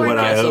 Tell me what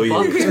I owe you.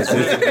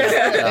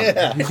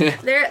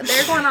 They're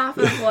going off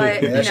of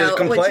what That's just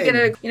what you get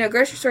at complain. a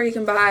grocery store. You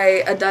can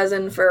buy a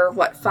dozen for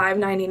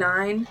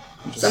 $5.99,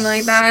 something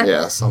like that.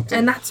 Yeah, something.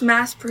 And that's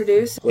mass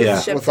produced.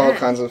 Shipped with all in.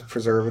 kinds of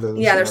preservatives.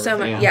 Yeah, and there's so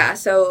much. everything. Yeah,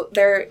 so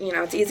they're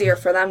it's easier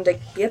for them to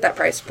get that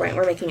price point.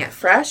 We're making it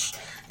fresh.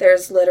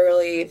 There's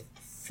literally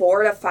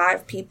 4 to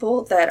 5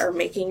 people that are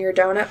making your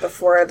donut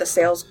before the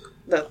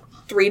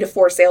 3 to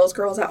 4 sales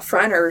girls out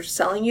front are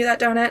selling you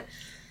that donut.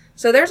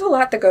 So there's a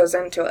lot that goes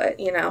into it,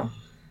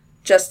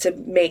 just to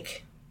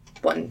make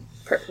one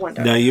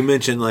donut. Now you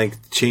mentioned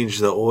change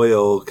the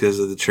oil because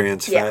of the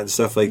trans fat and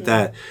stuff like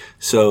that.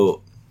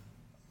 So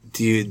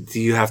do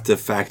you have to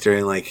factor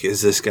in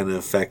is this going to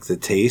affect the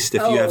taste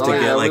if you have to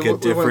get a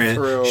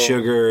different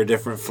sugar or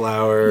different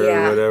flour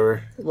or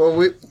whatever?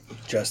 Well,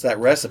 just that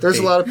recipe. There's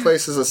a lot of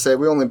places that say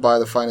we only buy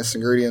the finest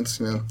ingredients.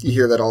 You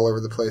hear that all over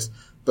the place,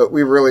 but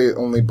we really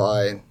only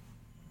buy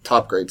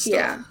top grade stuff.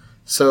 Yeah.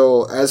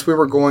 So as we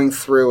were going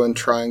through and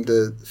trying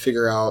to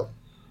figure out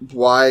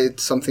why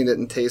something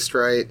didn't taste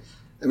right,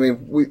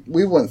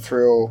 we went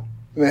through.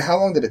 How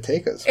long did it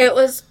take us? It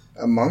was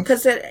A month?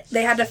 Because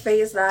they had to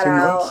phase that 2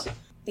 out. months?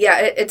 Yeah,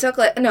 it took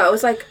it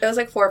was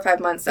like 4 or 5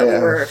 months that we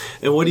were.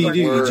 And what do?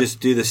 You just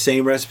do the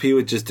same recipe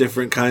with just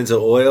different kinds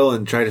of oil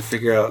and try to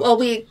figure out. Well,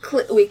 we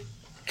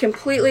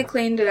completely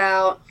cleaned it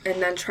out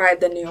and then tried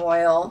the new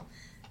oil.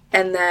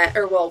 And then,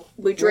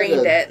 we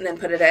drained it and then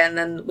put it in. And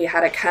then we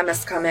had a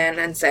chemist come in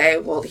and say,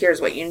 well,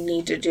 here's what you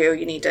need to do.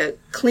 You need to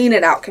clean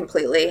it out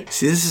completely.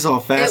 See, this is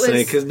all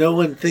fascinating because no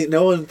one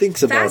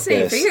thinks about this.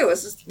 Fascinating for you. It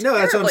was No,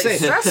 that's what I'm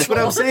saying. That's what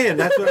I'm saying.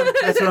 That's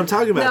what I'm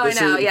talking about. No,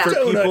 This I know, is yeah. for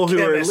people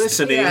who are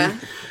listening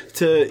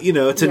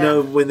to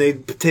know when they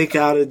take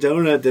out a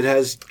donut that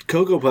has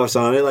Cocoa Puffs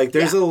on it. Like,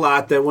 there's a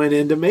lot that went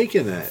into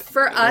making that.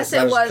 For us,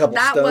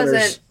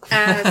 wasn't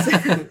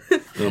as.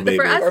 Maybe.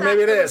 For us, Or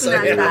maybe it is.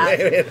 wasn't as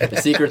bad.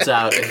 The secret's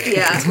out.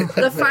 Yeah,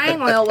 the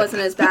frying oil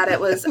wasn't as bad. It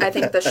was, I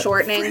think, the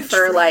shortening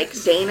for like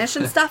Danish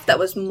and stuff that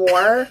was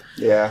more.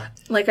 Yeah.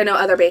 Like I know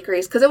other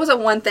bakeries because it was a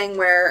one thing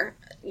where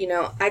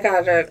I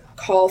got a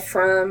call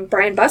from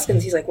Brian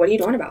Buskins. He's like, "What are you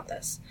doing about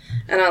this?"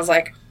 And I was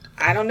like,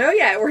 "I don't know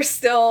yet. We're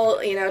still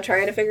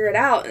trying to figure it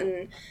out."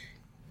 And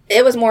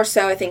it was more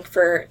so, I think,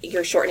 for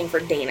your shortening for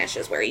Danish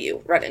is where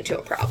you run into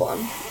a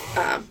problem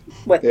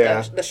with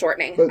the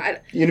shortening.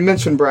 But you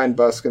mentioned Brian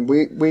Buskin.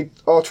 We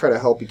all try to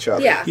help each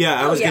other. Yeah.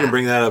 Yeah, I was going to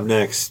bring that up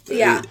next.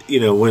 Yeah.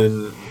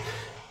 When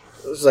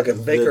It was like a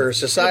baker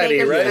society,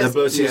 the right? the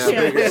Bossier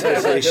Baker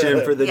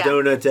Association for the Yeah.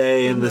 Donut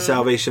Day and the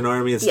Salvation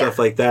Army and stuff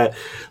like that.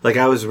 Like,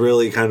 I was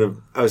kind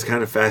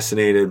of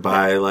fascinated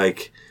by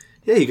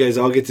you guys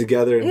all get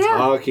together and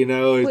talk. We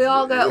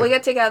We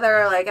get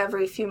together like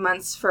every few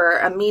months for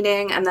a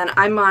meeting, and then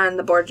I'm on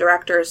the board of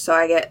directors, so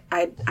I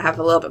have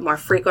a little bit more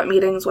frequent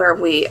meetings where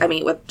I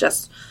meet with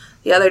just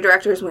the other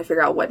directors and we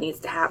figure out what needs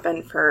to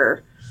happen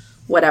for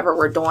whatever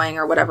we're doing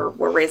or whatever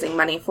we're raising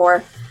money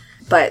for.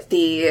 But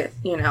it's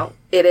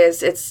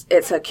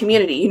a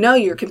community.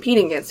 You're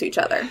competing against each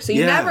other, so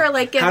you never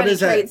give any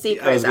trade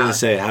secrets. I was going to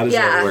say, how does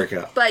that work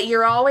out? But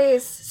you're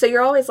always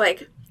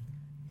like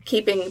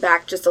keeping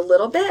back just a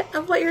little bit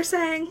of what you're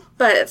saying,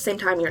 but at the same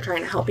time you're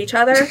trying to help each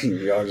other.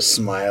 You're all just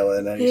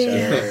smiling at each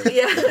other.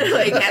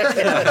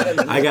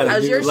 I got a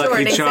new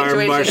Lucky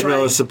Charm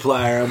marshmallow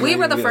supplier. We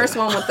were the first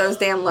one with those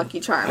damn Lucky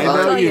Charms.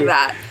 I'll tell you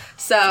that.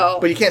 So,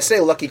 but you can't say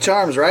Lucky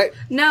Charms, right?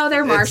 No,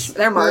 they're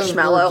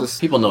marshmallow.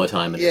 People know what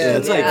time it is. Yeah,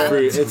 it's like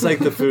fruit. It's like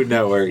the Food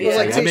Network.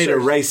 Yeah. I made a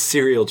rice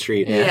cereal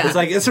treat. Yeah.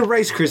 It's a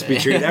Rice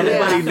Krispie treat.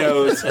 Everybody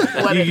knows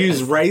you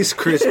use Rice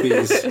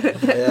Krispies.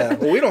 Yeah.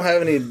 Well, we don't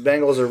have any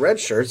Bengals or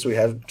Red shirts. We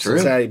have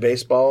Cincinnati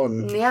baseball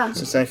and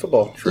Cincinnati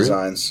football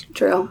designs.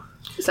 True.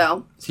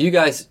 So you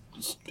guys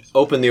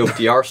open the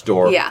OTR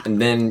store,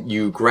 and then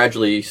you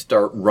gradually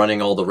start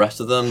running all the rest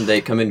of them. They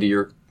come into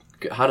your.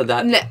 How did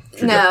that?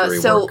 No.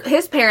 So work?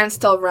 his parents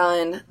still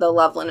run the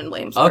Loveland and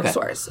Williamsburg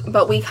stores,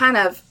 but we kind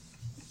of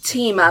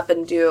team up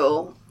and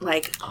do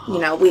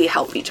we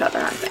help each other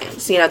on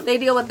things. They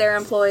deal with their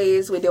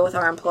employees, we deal with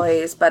our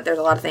employees, but there's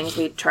a lot of things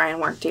we try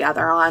and work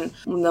together on.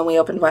 And then we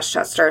opened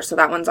Westchester, so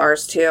that one's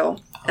ours too.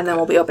 And then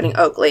we'll be opening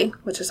Oakley,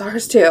 which is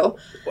ours too.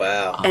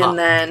 Wow. And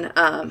then,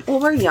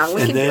 we're young,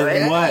 we can do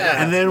it. What?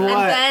 And then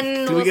what?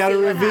 then Do we'll we got to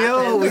see what reveal?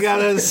 happens.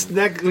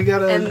 We got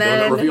to. And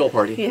then reveal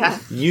party. Yeah.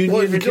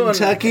 Union,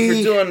 Kentucky.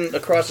 If you're doing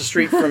across the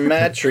street from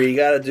Mad Tree, you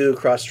got to do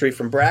across the street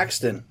from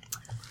Braxton.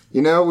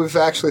 We've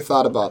actually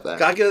thought about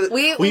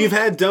that. We've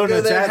had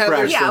donuts at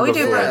Braxton. Yeah, we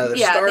do. before.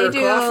 Starter they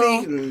do. coffee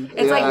and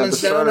It's like the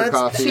starter donuts.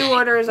 coffee. 2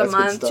 orders a That's good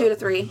month, stuff. 2 to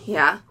 3.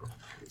 Yeah.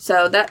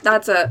 So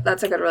that's a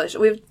good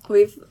relationship.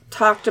 We've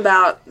talked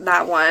about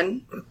that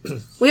one.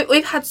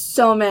 We've had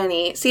so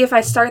many. See, if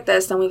I start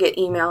this, then we get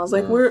emails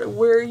like, "Where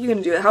are you going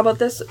to do it? How about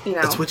this?"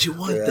 That's what you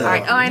want, though.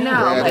 I know.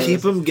 Yeah. Like,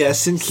 Keep them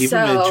guessing. Keep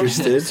them So-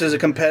 interested. So is it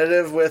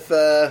competitive with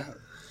the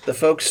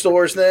folk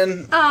stores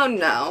then? oh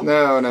no.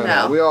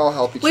 No. We all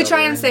help each other. We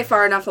try and stay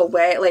far enough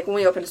away. Like when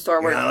we open a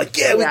store, we're We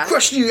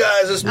crushed you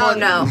guys this Oh month.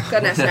 no,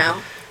 goodness no.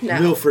 No.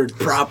 Milford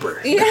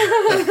proper.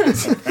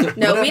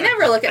 No, we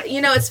never look at.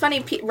 It's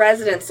funny.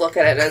 Residents look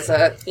at it as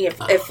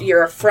if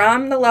you're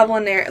from the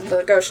Loveland area,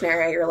 the Goshen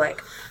area, you're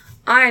like,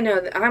 I know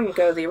that I'm going to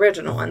go to the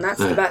original one. That's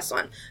the best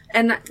one,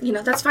 and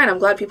that's fine. I'm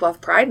glad people have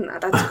pride in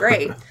that. That's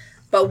great.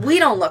 But we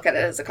don't look at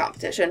it as a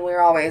competition. We're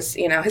always,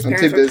 his parents. I'm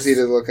too busy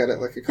to look at it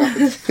like a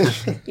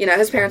competition.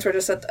 His parents were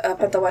just up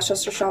at the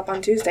Westchester shop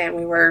on Tuesday, and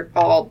we were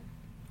all.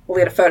 Well,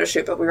 we had a photo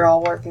shoot, but we were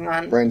all working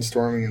on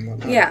Brainstorming and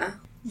whatnot. Yeah.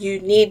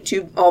 You need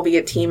to all be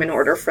a team in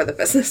order for the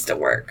business to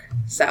work.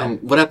 So,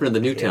 What happened to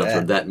the Newtown store?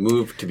 Did that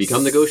move to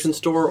become the Goshen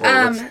store?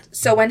 Or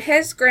so when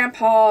his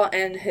grandpa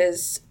and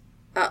his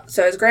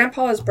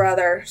grandpa, his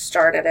brother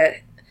started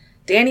it,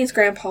 Danny's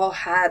grandpa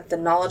had the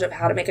knowledge of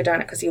how to make a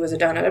donut because he was a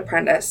donut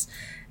apprentice,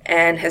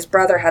 and his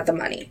brother had the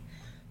money.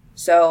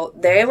 So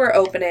they were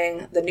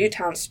opening the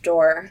Newtown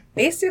store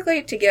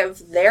basically to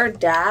give their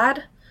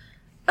dad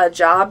a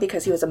job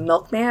because he was a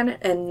milkman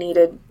and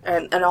needed,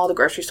 and all the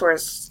grocery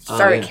stores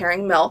started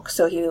carrying milk,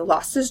 so he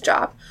lost his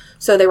job.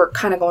 So they were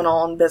kind of going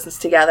all in business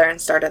together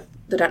and started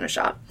the donut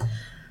shop.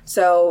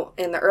 So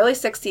in the early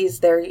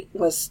 60s, there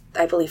was,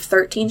 I believe,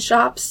 13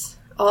 shops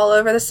all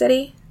over the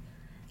city.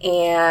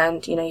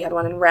 And, you had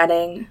one in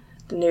Reading,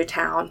 the new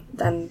town,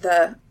 then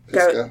the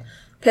Pisgah.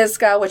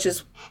 Pisgah, which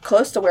is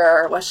close to where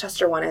our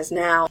Westchester one is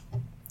now.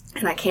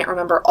 And I can't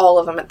remember all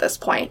of them at this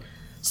point.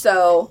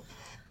 So,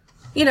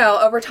 you know,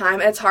 over time,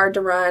 it's hard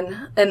to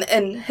run. And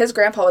his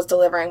grandpa was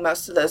delivering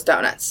most of those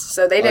donuts.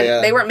 So they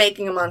didn't. They weren't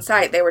making them on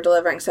site. They were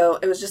delivering. So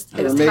it was just,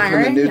 it was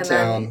tiring. And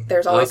then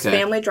there's always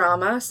family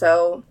drama.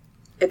 So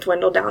it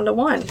dwindled down to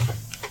one.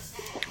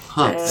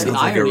 Huh. Sounds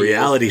like a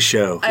reality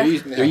show.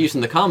 They're using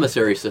the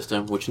commissary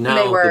system, which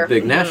now the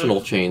big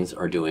national chains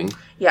are doing.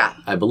 Yeah.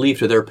 I believe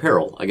to their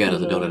peril. Again,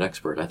 as a donut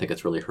expert, I think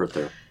it's really hurt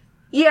there.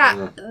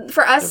 Yeah,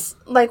 for us,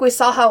 like, we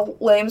saw how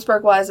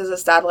Williamsburg was as a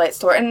satellite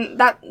store, and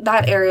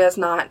that area is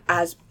not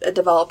as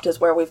developed as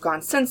where we've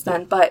gone since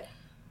then, but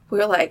we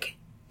were like,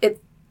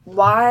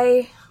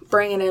 why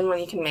bring it in when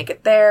you can make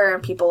it there,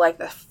 and people like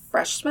the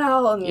fresh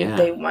smell, and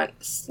they want,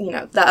 you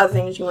know, the other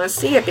things you want to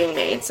see it being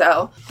made,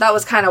 so that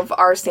was kind of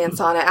our stance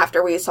on it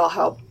after we saw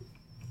how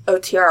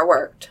OTR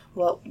worked.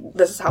 Well,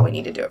 this is how we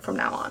need to do it from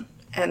now on,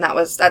 and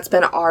that's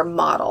been our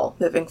model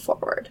moving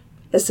forward,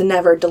 is to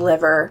never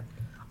deliver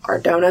our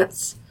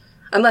donuts,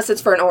 unless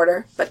it's for an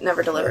order, but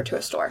never delivered to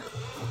a store.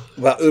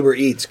 About Uber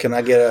Eats, can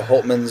I get a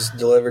Holtman's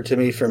delivered to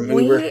me from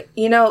Uber?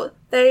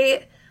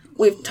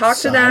 We've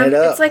talked to them.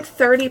 It's like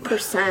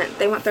 30%.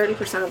 They want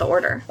 30% of the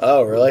order.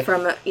 Oh, really?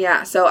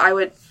 So I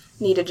would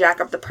need to jack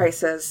up the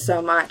prices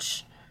so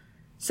much.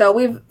 So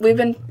we've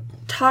been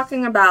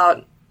talking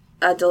about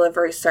a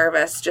delivery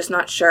service, just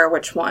not sure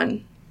which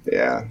one.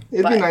 Yeah,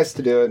 it'd be nice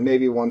to do it.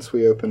 Maybe once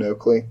we open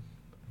Oakley.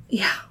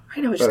 Yeah. I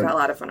know we just got a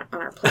lot of on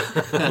our plate.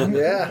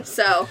 Yeah.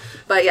 So,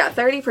 but yeah,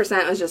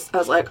 30% was just, I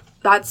was like,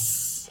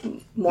 that's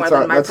more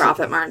than my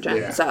profit margin.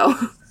 Yeah. So,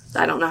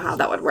 I don't know how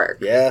that would work.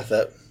 Yeah,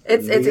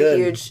 it's a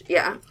huge,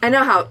 I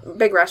know how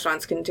big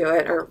restaurants can do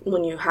it, or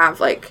when you have,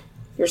 like,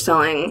 you're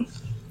selling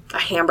a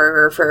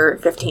hamburger for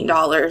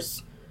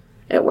 $15,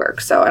 it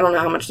works. So, I don't know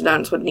how much the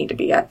donuts would need to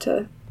be at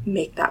to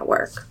make that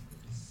work.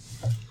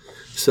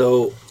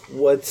 So,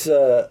 what's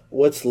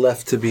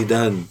left to be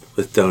done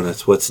with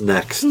donuts? What's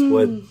next?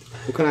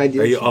 What kind of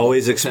ideas? Are you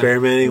always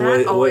experimenting?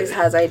 Matt always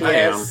has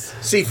ideas.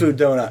 Seafood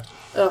donut.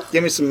 Ugh.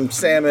 Give me some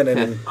salmon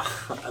and.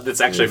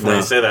 It's actually funny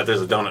you say that.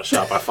 There's a donut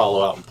shop I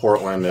follow out in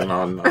Portland, and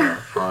on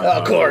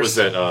of course, was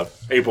it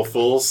April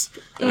Fools?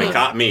 And they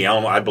caught me.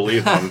 I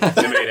believe them.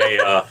 They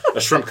made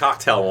a shrimp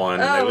cocktail one.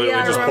 And they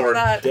literally just poured.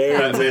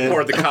 They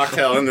poured the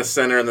cocktail in the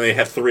center, and then they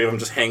had 3 of them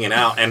just hanging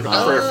out. And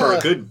for a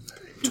good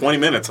 20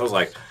 minutes, I was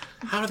like,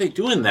 how are they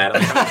doing that?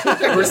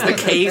 Like, where's the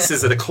case?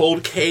 Is it a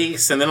cold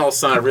case? And then all of a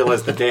sudden I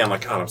realized the day, I'm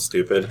like, God, I'm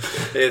stupid.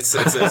 It's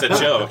a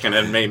joke. And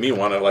it made me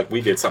want to, like, we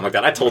did something like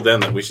that. I told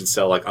them that we should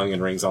sell, like,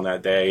 onion rings on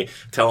that day.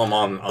 Tell them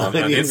on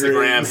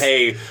Instagram, rings.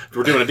 Hey,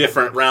 we're doing a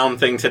different round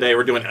thing today.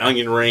 We're doing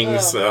onion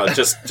rings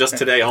just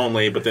today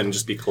only, but then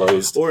just be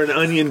closed. Or an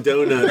onion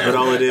donut, but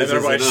all it is and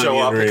everybody show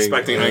up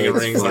expecting onion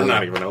rings. They're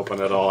not even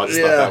open at all. I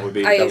just thought that would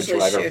be I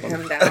usually shoot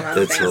him down on That's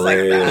things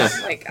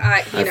hilarious. like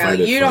that. Like,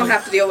 you don't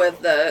have to deal with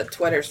the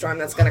Twitter storm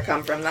that's going to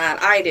come from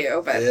that. I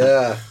do, but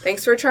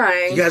thanks for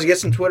trying. You guys get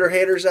some Twitter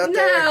haters out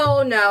there?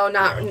 No,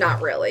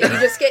 not really.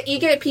 You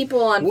get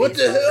people on what Facebook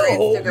the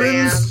hell, or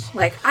Instagram. Holtman's?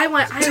 Like,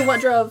 I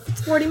drove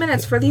 40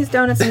 minutes for these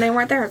donuts and they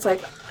weren't there. It's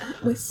like,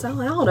 we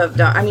sell out of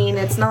donuts. I mean,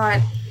 it's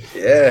not.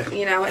 Yeah,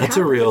 you know, it's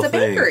a real it's a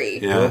bakery.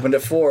 thing. Yeah. You opened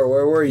at 4.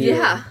 Where were you?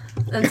 Yeah.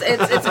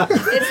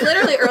 It's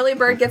literally early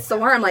bird gets the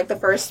worm. Like, the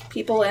first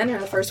people in are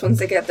the first ones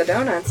to get the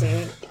donuts.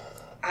 And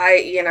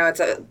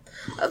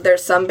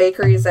there's some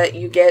bakeries that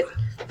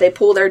they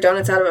pull their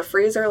donuts out of a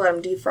freezer, let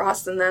them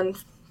defrost, and then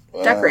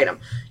decorate them.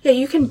 Yeah,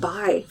 you can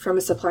buy from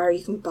a supplier.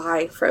 You can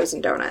buy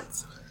frozen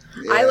donuts.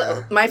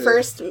 My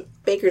first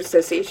Bakers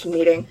Association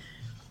meeting,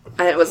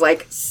 it was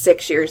like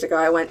 6 years ago.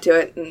 I went to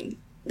it, and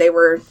they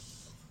were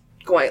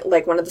going,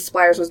 like, one of the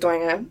suppliers was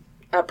doing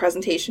a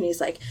presentation.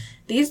 He's like,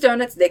 these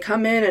donuts, they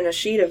come in a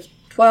sheet of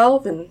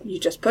 12, and you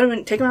just put them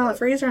in, take them out of the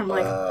freezer. I'm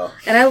like,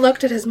 and I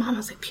looked at his mom. I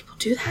was like, people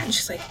do that? And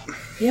she's like,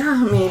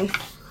 yeah, I mean,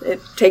 it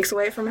takes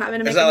away from having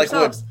to make them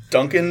themselves. Is that like what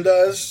Dunkin'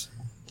 does?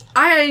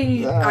 I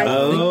think they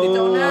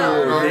don't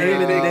know.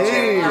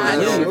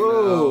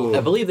 I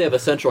believe they have a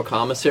central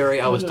commissary.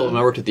 I was told when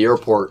I worked at the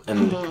airport,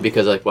 and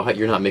because like, well,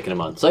 you're not making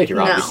them on site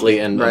here, obviously.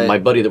 And my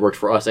buddy that worked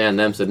for us and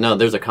them said, no,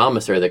 there's a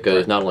commissary that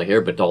goes not only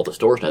here but to all the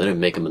stores now. They don't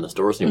make them in the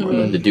stores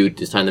anymore. The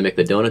dude, it's time to make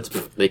the donuts.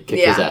 They kick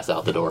his ass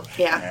out the door.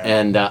 Yeah.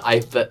 And I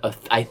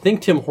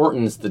think Tim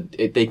Hortons,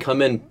 they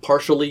come in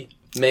partially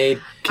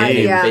made,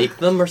 they bake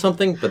them or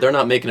something, but they're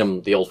not making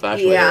them the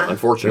old-fashioned way,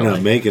 unfortunately. They're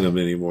not making them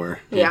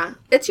anymore. Yeah.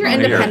 It's your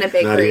independent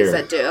bakeries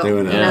that do.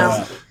 You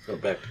know? Go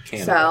back to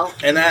Canada. So.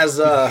 And as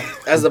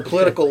the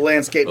political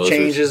landscape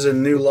changes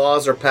and new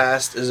laws are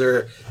passed, is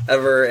there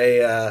ever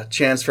a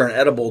chance for an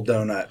edible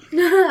donut?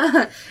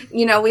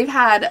 You know, we've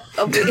had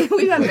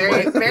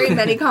very, very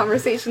many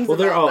cononversations. Well,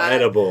 they're all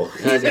edible.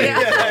 Well,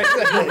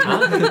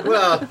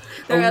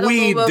 they're a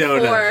weed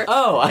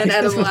donut. An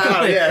edible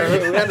out. Yeah,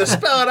 we had to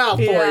spell it out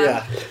for you.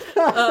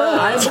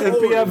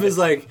 MPF is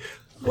like,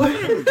 what?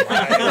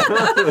 I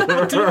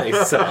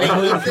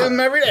eat them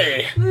every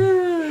day.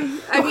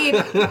 I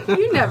mean,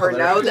 you never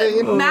know.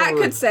 That Matt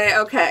could say,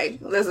 "Okay,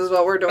 this is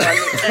what we're doing,"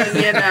 and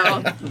you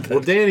know. Well,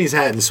 Danny's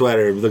hat and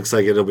sweater looks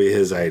like it'll be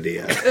his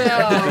idea.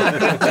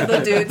 Oh,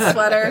 the dude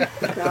sweater.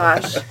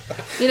 Gosh,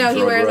 you know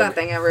he wears that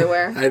thing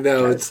everywhere. I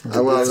know I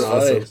love it.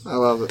 Awesome. I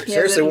love it. He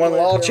has Seriously, it one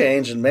law too.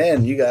 change, and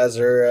man, you guys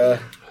are.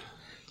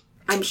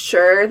 I'm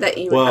sure that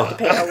you would have to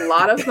pay a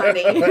lot of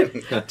money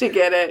to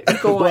get it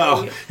going.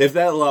 Well, if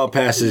that law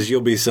passes,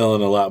 you'll be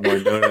selling a lot more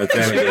donuts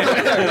anyway.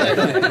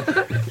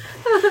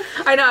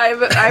 I know.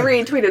 I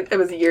retweeted. It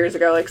was years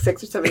ago, like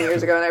 6 or 7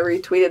 years ago, and I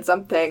retweeted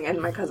something,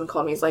 and my cousin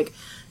called me. He's like,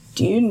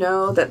 "Do you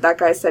know that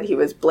guy said he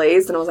was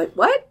blazed?" And I was like,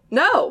 "What?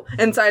 No!"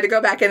 And so I had to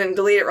go back in and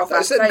delete it real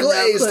fast. said I had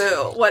glazed.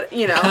 no clue what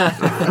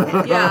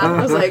Yeah,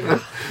 I was like,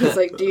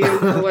 "Do you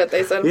know what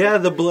they said?" Yeah,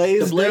 the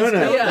Blazed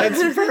donut. Yeah.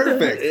 That's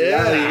perfect.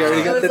 Yeah, you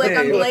already It got was the like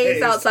I'm name.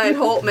 blazed outside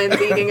Holtman's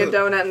eating a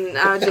donut, and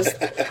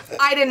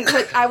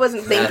I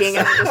wasn't thinking,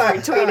 and I just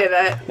retweeted it.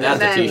 That's and a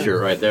then,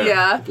 T-shirt right there.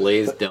 Yeah.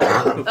 Blazed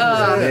donut.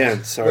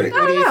 Man, sorry.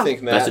 What do you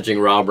think, Matt?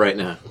 Messaging Rob right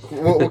now.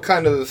 What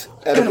kind of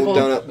edible Edible.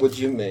 donut would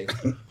you make?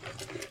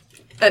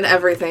 And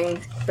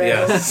everything.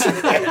 bagel. Yes.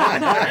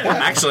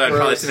 Actually, I'd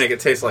probably make it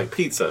taste like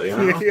pizza. You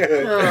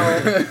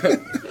know.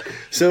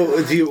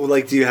 So, do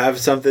you have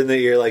something that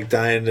you're like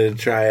dying to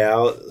try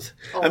out?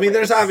 I mean,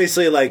 there's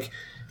obviously like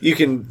you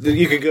could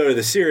go to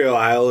the cereal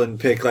aisle and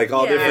pick like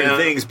all different Yeah.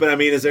 things, but I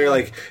mean, is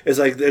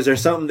there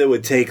something that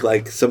would take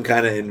like some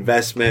kind of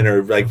investment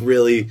or like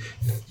really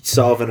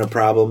solving a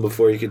problem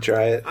before you could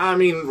try it? I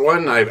mean,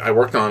 one I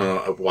worked on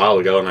a while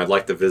ago, and I'd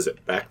like to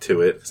visit back to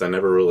it because I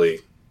never really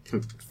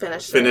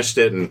finished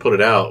it and put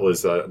it out.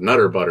 Was a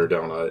Nutter Butter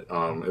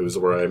donut. It was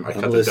where I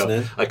cut the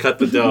listening. dough. I cut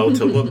the dough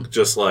to look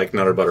just like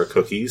Nutter Butter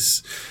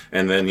cookies,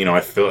 and then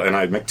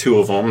I make 2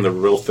 of them. They're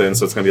real thin,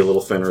 so it's going to be a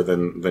little thinner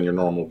than your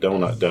normal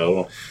donut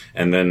dough.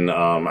 And then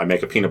I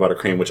make a peanut butter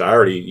cream, which I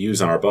already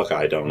use on our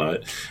Buckeye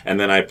donut. And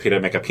then I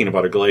make a peanut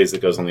butter glaze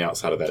that goes on the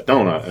outside of that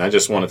donut. And I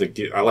just wanted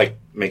to I like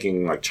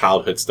making like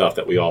childhood stuff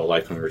that we all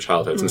liked when we were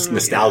childhoods, and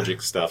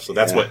nostalgic stuff. So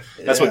that's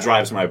what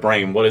drives my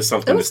brain. What is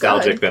something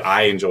nostalgic that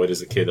I enjoyed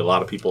as a kid? A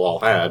lot of people all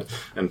had,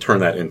 and turn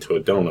that into a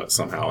donut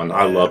somehow. And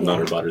I loved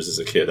Nutter Butters as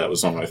a kid. That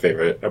was one of my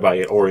favorite. If I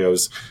ate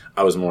Oreos,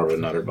 I was more of a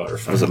Nutter Butter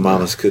fan. I was a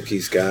Mama's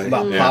Cookies guy.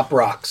 About Pop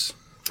Rocks.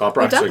 Pop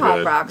Rocks done are Pop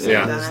good. Rocks, we've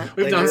done it.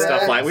 We've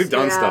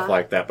done stuff Yeah.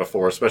 like that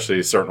before,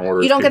 especially certain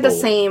orders. You don't get the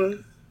people-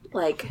 same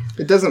like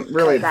It doesn't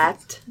really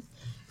effect,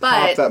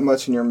 pop but that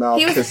much in your mouth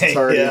He was- because it's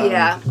already.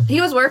 Yeah. he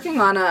was working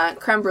on a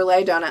creme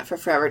brulee donut for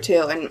forever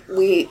too, and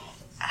we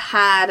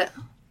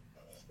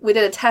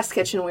did a test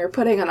kitchen. We were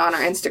putting it on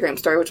our Instagram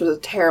story, which was a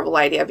terrible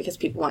idea because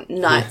people went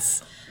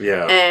nuts.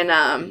 Yeah.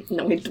 And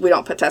no, we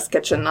don't put test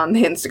kitchen on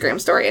the Instagram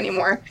story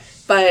anymore.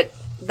 But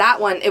that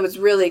one, it was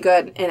really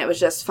good, and it was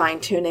just fine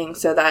tuning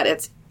so that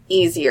it's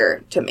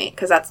easier to make,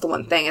 because that's the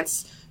one thing.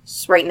 It's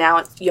right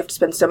now you have to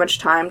spend so much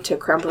time to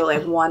creme brulee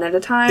one at a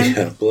time.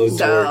 Yeah,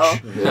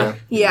 blowtorch.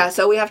 Yeah.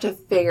 So we have to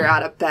figure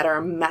out a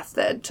better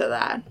method to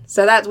that.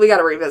 So we got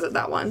to revisit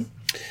that one.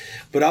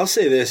 But I'll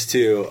say this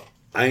too.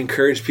 I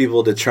encourage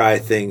people to try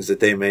things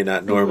that they may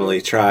not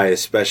normally try,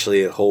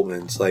 especially at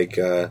Holman's. Like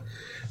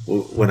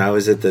when I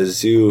was at the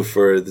zoo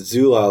for the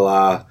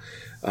Zoolala,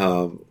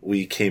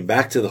 we came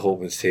back to the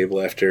Holman's table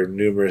after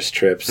numerous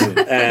trips, and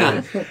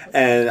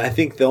I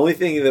think the only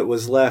thing that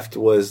was left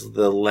was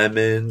the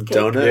lemon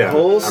donut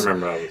holes. I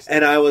remember.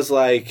 And I was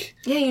like,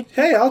 "Hey,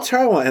 I'll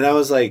try one." And I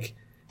was like,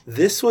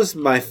 "This was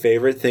my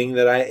favorite thing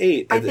that I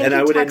ate," and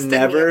I would have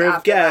never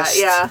have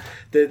guessed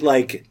that,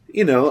 like,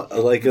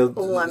 like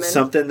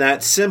something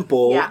that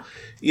simple.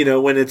 Yeah.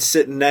 When it's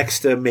sitting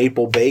next to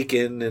maple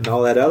bacon and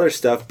all that other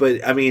stuff.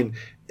 But I mean,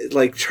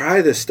 like,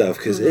 try this stuff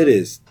because it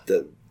is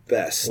the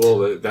best.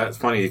 Well, that's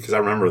funny because I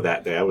remember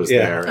that day I was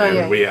there,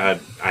 and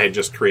I had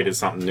just created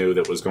something new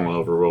that was going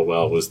over real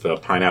well. It was the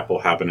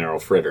pineapple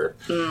habanero fritter,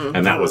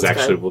 and that was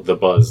actually the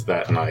buzz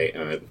that night,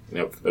 and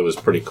it was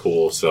pretty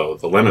cool. So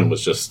the lemon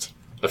was just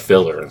a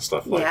filler and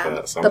stuff like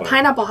that. So the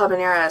pineapple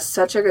habanero is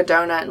such a good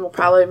donut, and we'll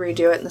probably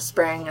redo it in the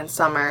spring and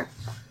summer.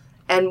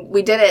 And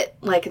we did it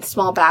like in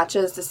small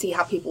batches to see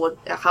how it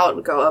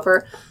would go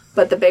over.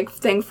 But the big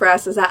thing for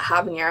us is that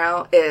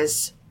habanero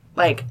is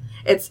like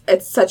it's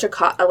such a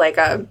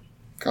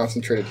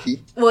concentrated heat.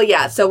 Well,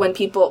 yeah. So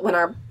when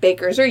our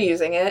bakers are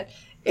using it,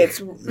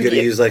 it's you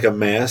gotta use like a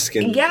mask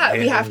and we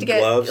have to get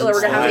gloves. we're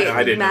gonna have to get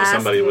I didn't know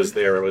somebody was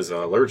there who was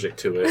allergic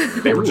to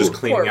it. They were just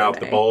cleaning out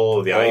the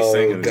bowl, the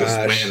icing, and just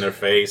went in their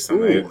face,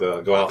 and they'd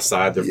go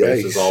outside. Their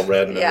face was all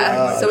red.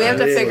 And so we have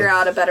to figure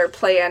out a better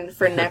plan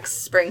for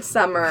next spring,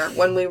 summer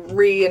when we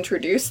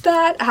reintroduce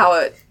that. How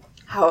it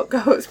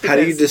goes. How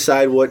do you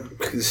decide what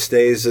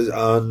stays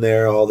on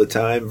there all the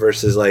time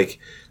versus like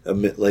a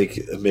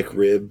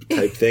McRib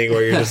type thing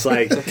where you're just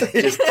like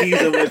just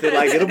teasing with it,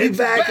 like it'll be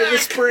back in the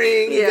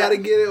spring. You gotta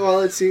get it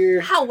while it's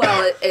here. How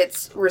well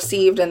it's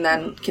received and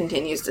then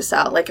continues to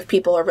sell. Like if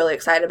people are really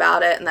excited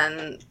about it and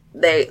then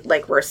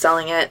we're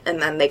selling it and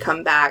then they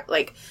come back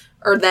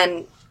or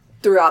then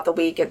throughout the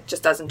week it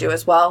just doesn't do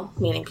as well,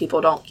 meaning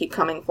people don't keep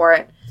coming for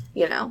it.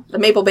 You know, the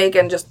maple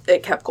bacon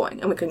it kept going,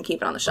 and we couldn't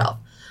keep it on the shelf.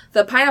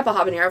 The pineapple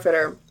habanero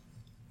fritter,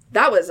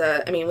 that was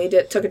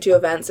took it to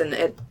events,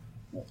 and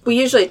we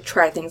usually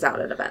try things out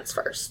at events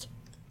first.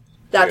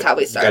 That's how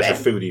we started.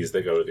 Got your foodies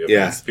that go to the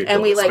events. Yeah.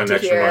 And we like spend to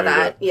extra hear money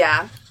that,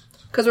 yeah.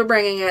 Because we're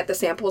bringing it, the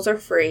samples are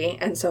free,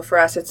 and so for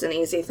us it's an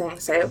easy thing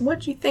to say,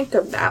 what'd you think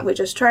of that? We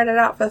just tried it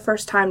out for the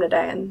first time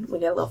today, and we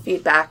get a little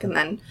feedback, and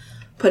then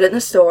put it in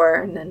the store,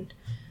 and then...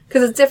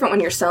 Because it's different when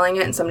you're selling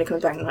it and somebody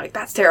comes back and they're like,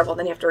 that's terrible,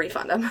 then you have to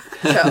refund them.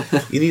 So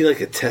You need like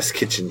a test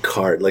kitchen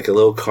card, like a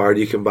little card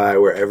you can buy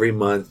where every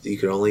month you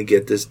can only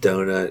get this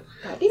donut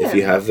if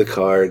you have the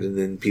card, and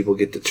then people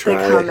get to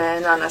try they come it.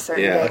 in on a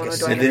certain day when we're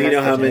doing and then you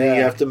know how many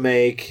you have to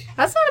make.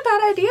 That's not a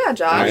bad idea,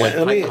 Josh.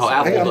 How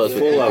Apple does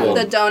full of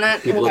it. The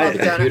donut, People we'll have call it the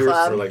the donut computers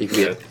club. for like You can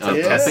get a a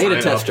test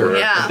beta sign-up tester. where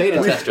Yeah. A beta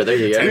tester. There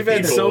you go. We've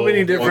had so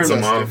many different- once a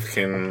month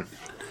can.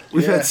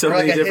 We've had so Or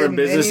many like a different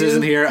hidden businesses menu.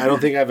 in here. I don't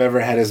think I've ever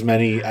had as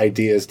many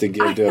ideas to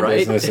give to a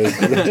Right? business as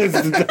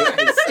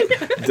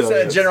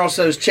So General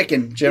So's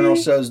chicken, General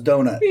So's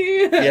donut.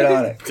 Get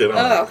on it. Get on.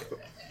 Oh,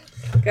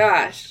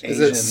 gosh. Is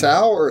it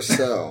Sal or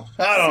So?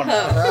 I don't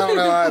know. I don't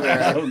know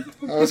either.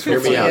 I was Hear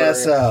me out. Yeah,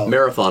 so.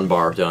 Marathon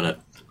Bar donut.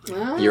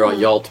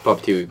 Y'all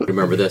probably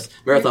remember this.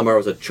 Marathon Bar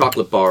was a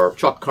chocolate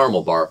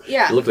caramel bar.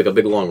 Yeah. It looked like a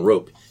big long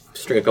rope.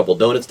 String a couple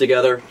donuts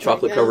together,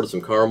 chocolate Yeah. covered with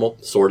some caramel,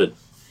 sorted.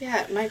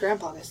 Yeah, my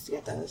grandpa used to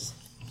get those.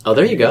 Oh,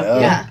 there you go.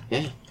 Yeah.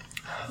 Yeah.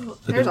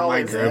 There's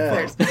always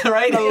there's,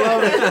 Right? I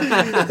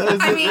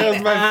mean, That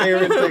was my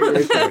favorite thing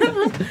right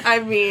there. I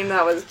mean,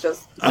 that was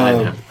just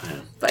like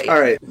All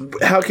right.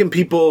 How can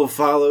people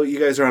follow? You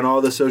guys are on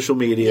all the social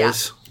yeah.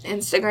 medias.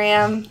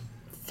 Instagram,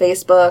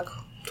 Facebook,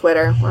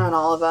 Twitter. We're on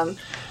all of them.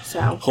 So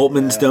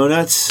Holtman's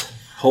Donuts.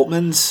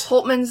 Holtman's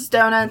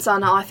Donuts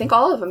on I think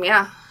all of them.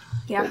 Yeah.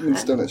 Yeah.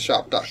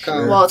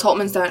 Holtman'sDonutShop.com. Well, it's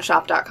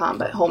Holtman'sDonutShop.com,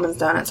 but Holtman's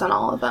Donuts on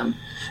all of them.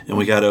 And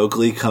we got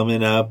Oakley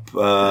coming up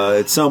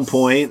at some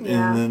point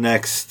Yeah. in the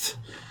next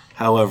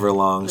however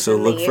long. So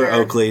Within the look for year.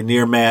 Oakley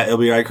near Matt. It'll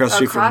be right across the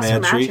street from Across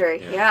from Mantry.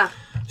 Mantry. Yeah.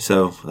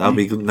 So that'll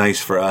be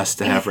nice for us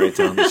to have right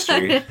down the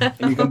street.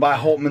 And you can buy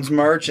Holtman's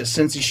merch at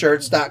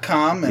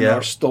CincyShirts.com and Yeah.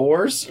 our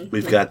stores.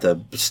 We've got the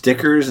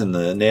stickers and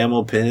the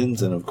enamel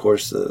pins and, of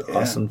course, the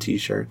awesome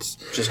T-shirts.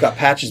 Just got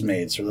patches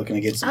made, so we're looking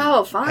to get some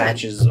Oh, fun.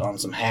 patches on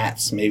some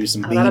hats, maybe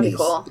some beanies. That'll be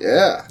cool.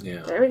 Yeah.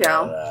 There we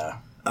go.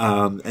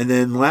 And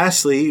then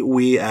lastly,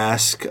 we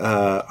ask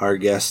our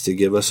guests to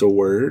give us a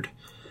word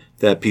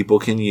that people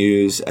can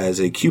use as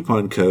a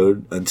coupon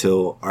code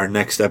until our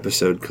next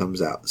episode comes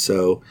out.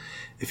 So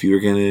if you were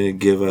going to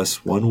give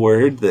us one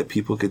word that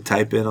people could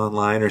type in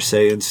online or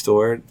say in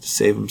store to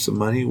save them some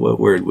money, what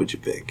word would you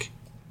pick?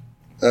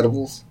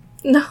 Edibles.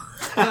 No.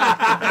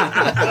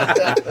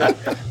 I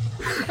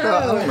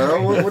don't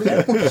know. What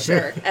do you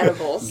Sure.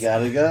 Edibles.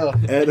 Gotta go.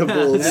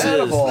 Edibles.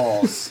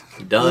 Edibles.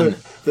 Done.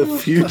 The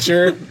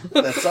future.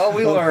 That's all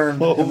we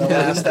learned in the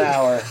last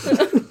hour.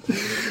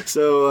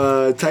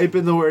 So type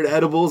in the word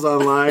edibles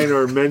online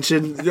or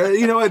mention.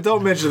 You know what?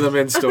 Don't mention them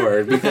in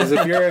store because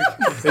if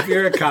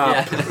you're a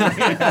cop,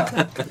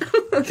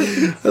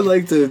 I'd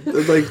like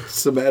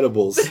some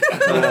edibles.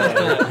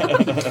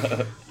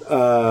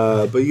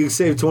 But you can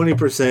save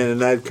 20%,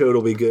 and that code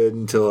will be good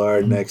until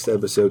our next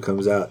episode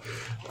comes out.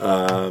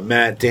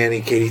 Matt,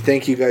 Danny, Katie,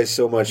 thank you guys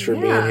so much for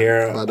being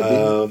here. Glad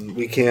to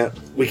be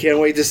We can't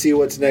wait to see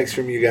what's next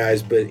from you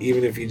guys. But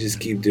even if you just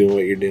keep doing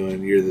what you're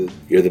doing,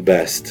 you're the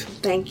best.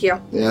 Thank you.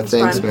 Yeah, It was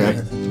thanks, fun.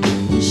 man.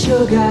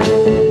 Sugar.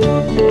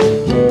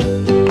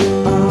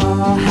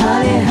 Oh,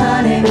 honey,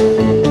 honey.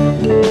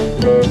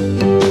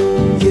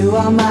 You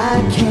are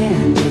my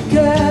candy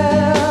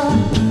girl.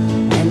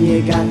 And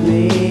you got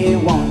me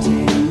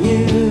wanting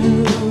you.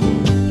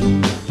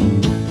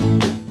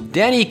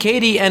 Danny,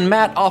 Katie, and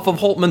Matt off of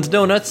Holtman's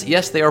Donuts.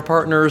 Yes, they are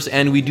partners,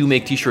 and we do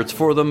make t-shirts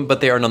for them,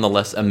 but they are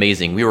nonetheless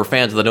amazing. We were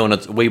fans of the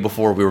donuts way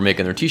before we were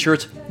making their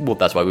t-shirts. Well,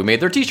 that's why we made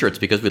their t-shirts,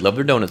 because we love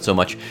their donuts so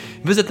much.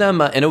 Visit them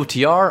in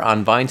OTR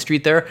on Vine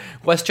Street there.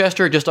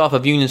 Westchester, just off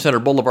of Union Center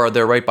Boulevard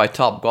there, right by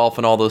Top Golf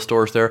and all those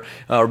stores there.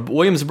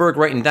 Williamsburg,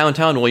 right in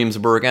downtown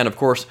Williamsburg, and of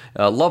course,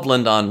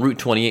 Loveland on Route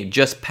 28,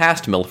 just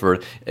past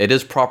Milford. It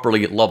is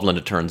properly Loveland,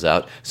 it turns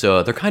out.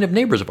 So they're kind of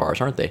neighbors of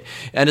ours, aren't they?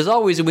 And as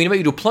always, we invite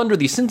you to plunder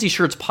the Cincy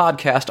Shirts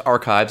podcast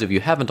archives if you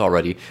haven't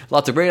already.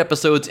 Lots of great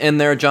episodes in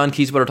there. John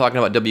Kieswetter talking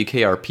about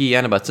WKRP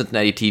and about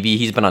Cincinnati TV.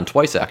 He's been on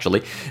twice,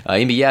 actually.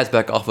 Amy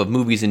Yazbek off of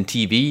Movies and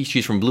TV.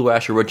 She's from Blue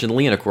Ash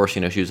originally, and of course, she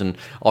was in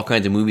all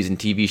kinds of movies and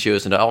TV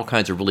shows and all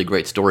kinds of really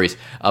great stories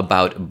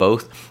about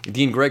both.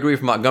 Dean Gregory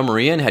from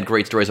Montgomery Inn had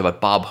great stories about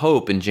Bob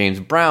Hope and James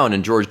Brown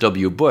and George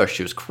W.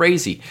 Bush. It was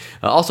crazy.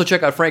 Also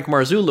check out Frank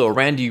Marzullo,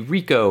 Randy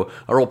Rico,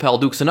 our old pal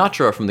Duke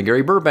Sinatra from The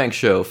Gary Burbank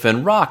Show,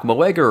 Finn Rock,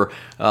 Mo Egger,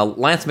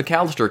 Lance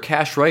McAllister,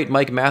 Cash Wright,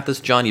 Mike Matthews, Mathis,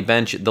 Johnny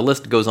Bench. The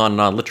list goes on and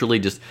on. Literally,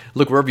 just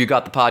look wherever you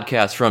got the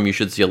podcast from. You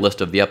should see a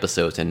list of the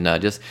episodes. And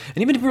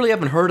even if you really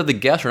haven't heard of the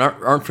guests or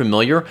aren't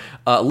familiar,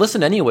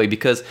 listen anyway,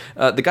 because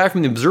the guy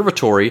from the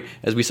Observatory,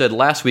 as we said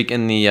last week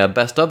in the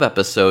Best Of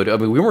episode, I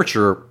mean, we weren't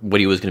sure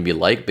what he was going to be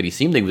like, but he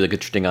seemed like he was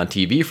interesting on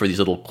TV for these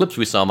little clips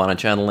we saw him on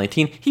Channel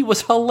 19. He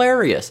was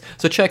hilarious.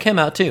 So check him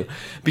out too.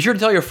 Be sure to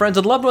tell your friends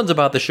and loved ones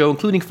about the show,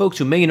 including folks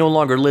who may no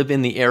longer live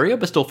in the area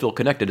but still feel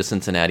connected to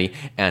Cincinnati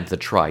and the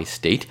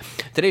Tri-State.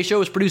 Today's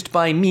show is produced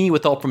by me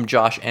with help from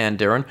Josh and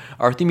Darren.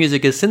 Our theme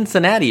music is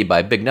Cincinnati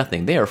by Big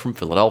Nothing. They are from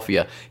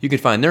Philadelphia. You can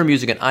find their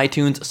music on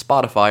iTunes,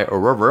 Spotify, or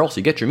wherever else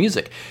you get your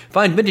music.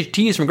 Find vintage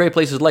tees from great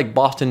places like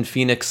Boston,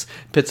 Phoenix,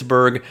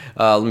 Pittsburgh,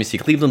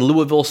 Cleveland,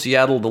 Louisville,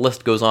 Seattle. The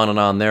list goes on and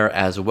on there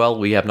as well.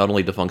 We have not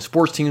only defunct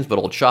sports teams, but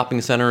old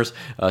shopping centers.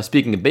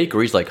 Speaking of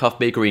bakeries, like Huff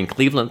Bakery in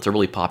Cleveland, it's a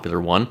really popular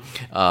one.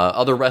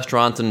 Other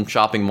restaurants and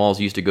shopping malls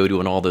you used to go to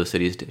in all those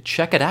cities.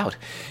 Check it out.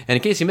 And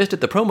in case you missed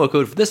it, the promo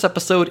code for this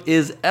episode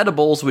is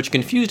edibles, which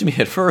confused me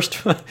at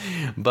first,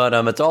 but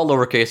it's all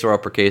lowercase or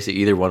uppercase.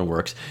 Either one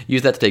works.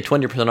 Use that to take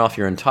 20% off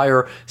your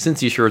entire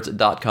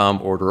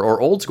CincyShirts.com order or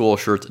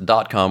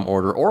OldSchoolShirts.com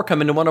order, or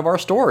come into one of our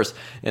stores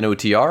in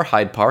OTR,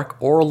 Hyde Park,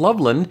 or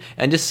Loveland,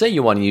 and just say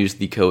you want to use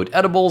the code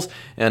edibles,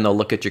 and they'll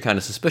look at you kind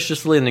of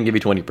suspiciously and then give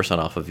you 20%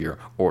 off of your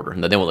order.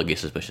 No, they won't look at you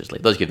suspiciously.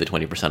 They'll just give you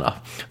 20%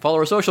 off. Follow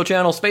our social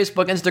channels,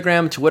 Facebook,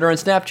 Instagram, Twitter, and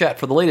Snapchat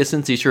for the latest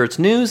Cincy Shirts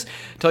news.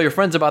 Tell your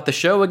friends about the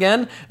show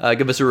again.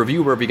 Give us a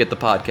review wherever you get the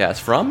podcast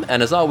from.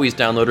 And as always,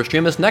 download or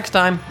stream us next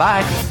time.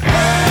 Bye.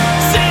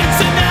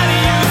 Cincinnati,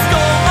 you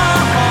stole my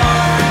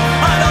heart.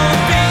 I don't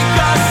think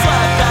I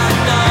slept that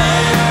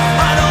night.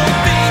 I don't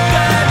think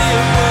that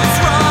it was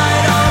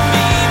right of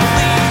me to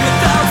leave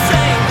without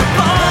saying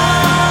goodbye.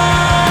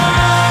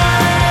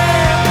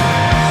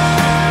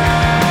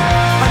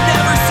 I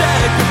never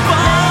said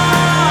goodbye.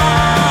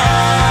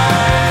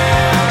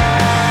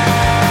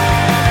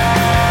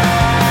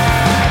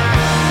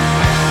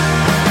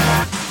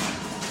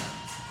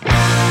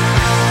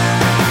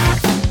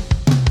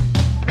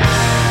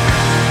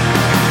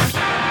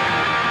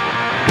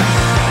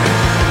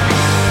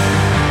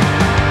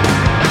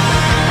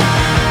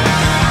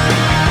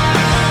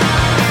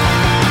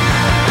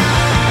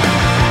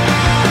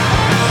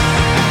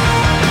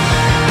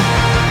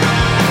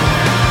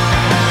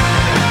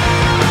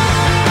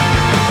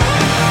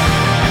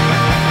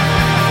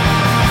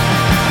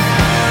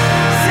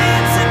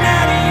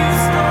 Cincinnati, you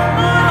stole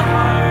my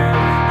heart.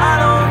 I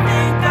don't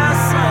think I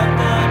slept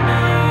that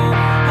night.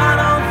 I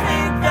don't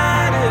think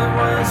that it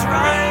was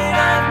right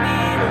of me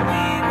to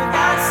leave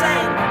without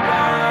saying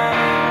goodbye.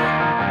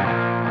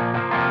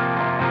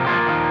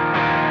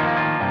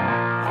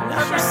 I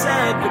never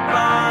said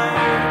goodbye.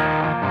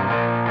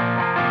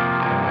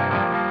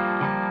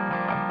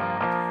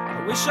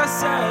 I wish I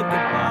said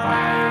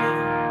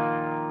goodbye.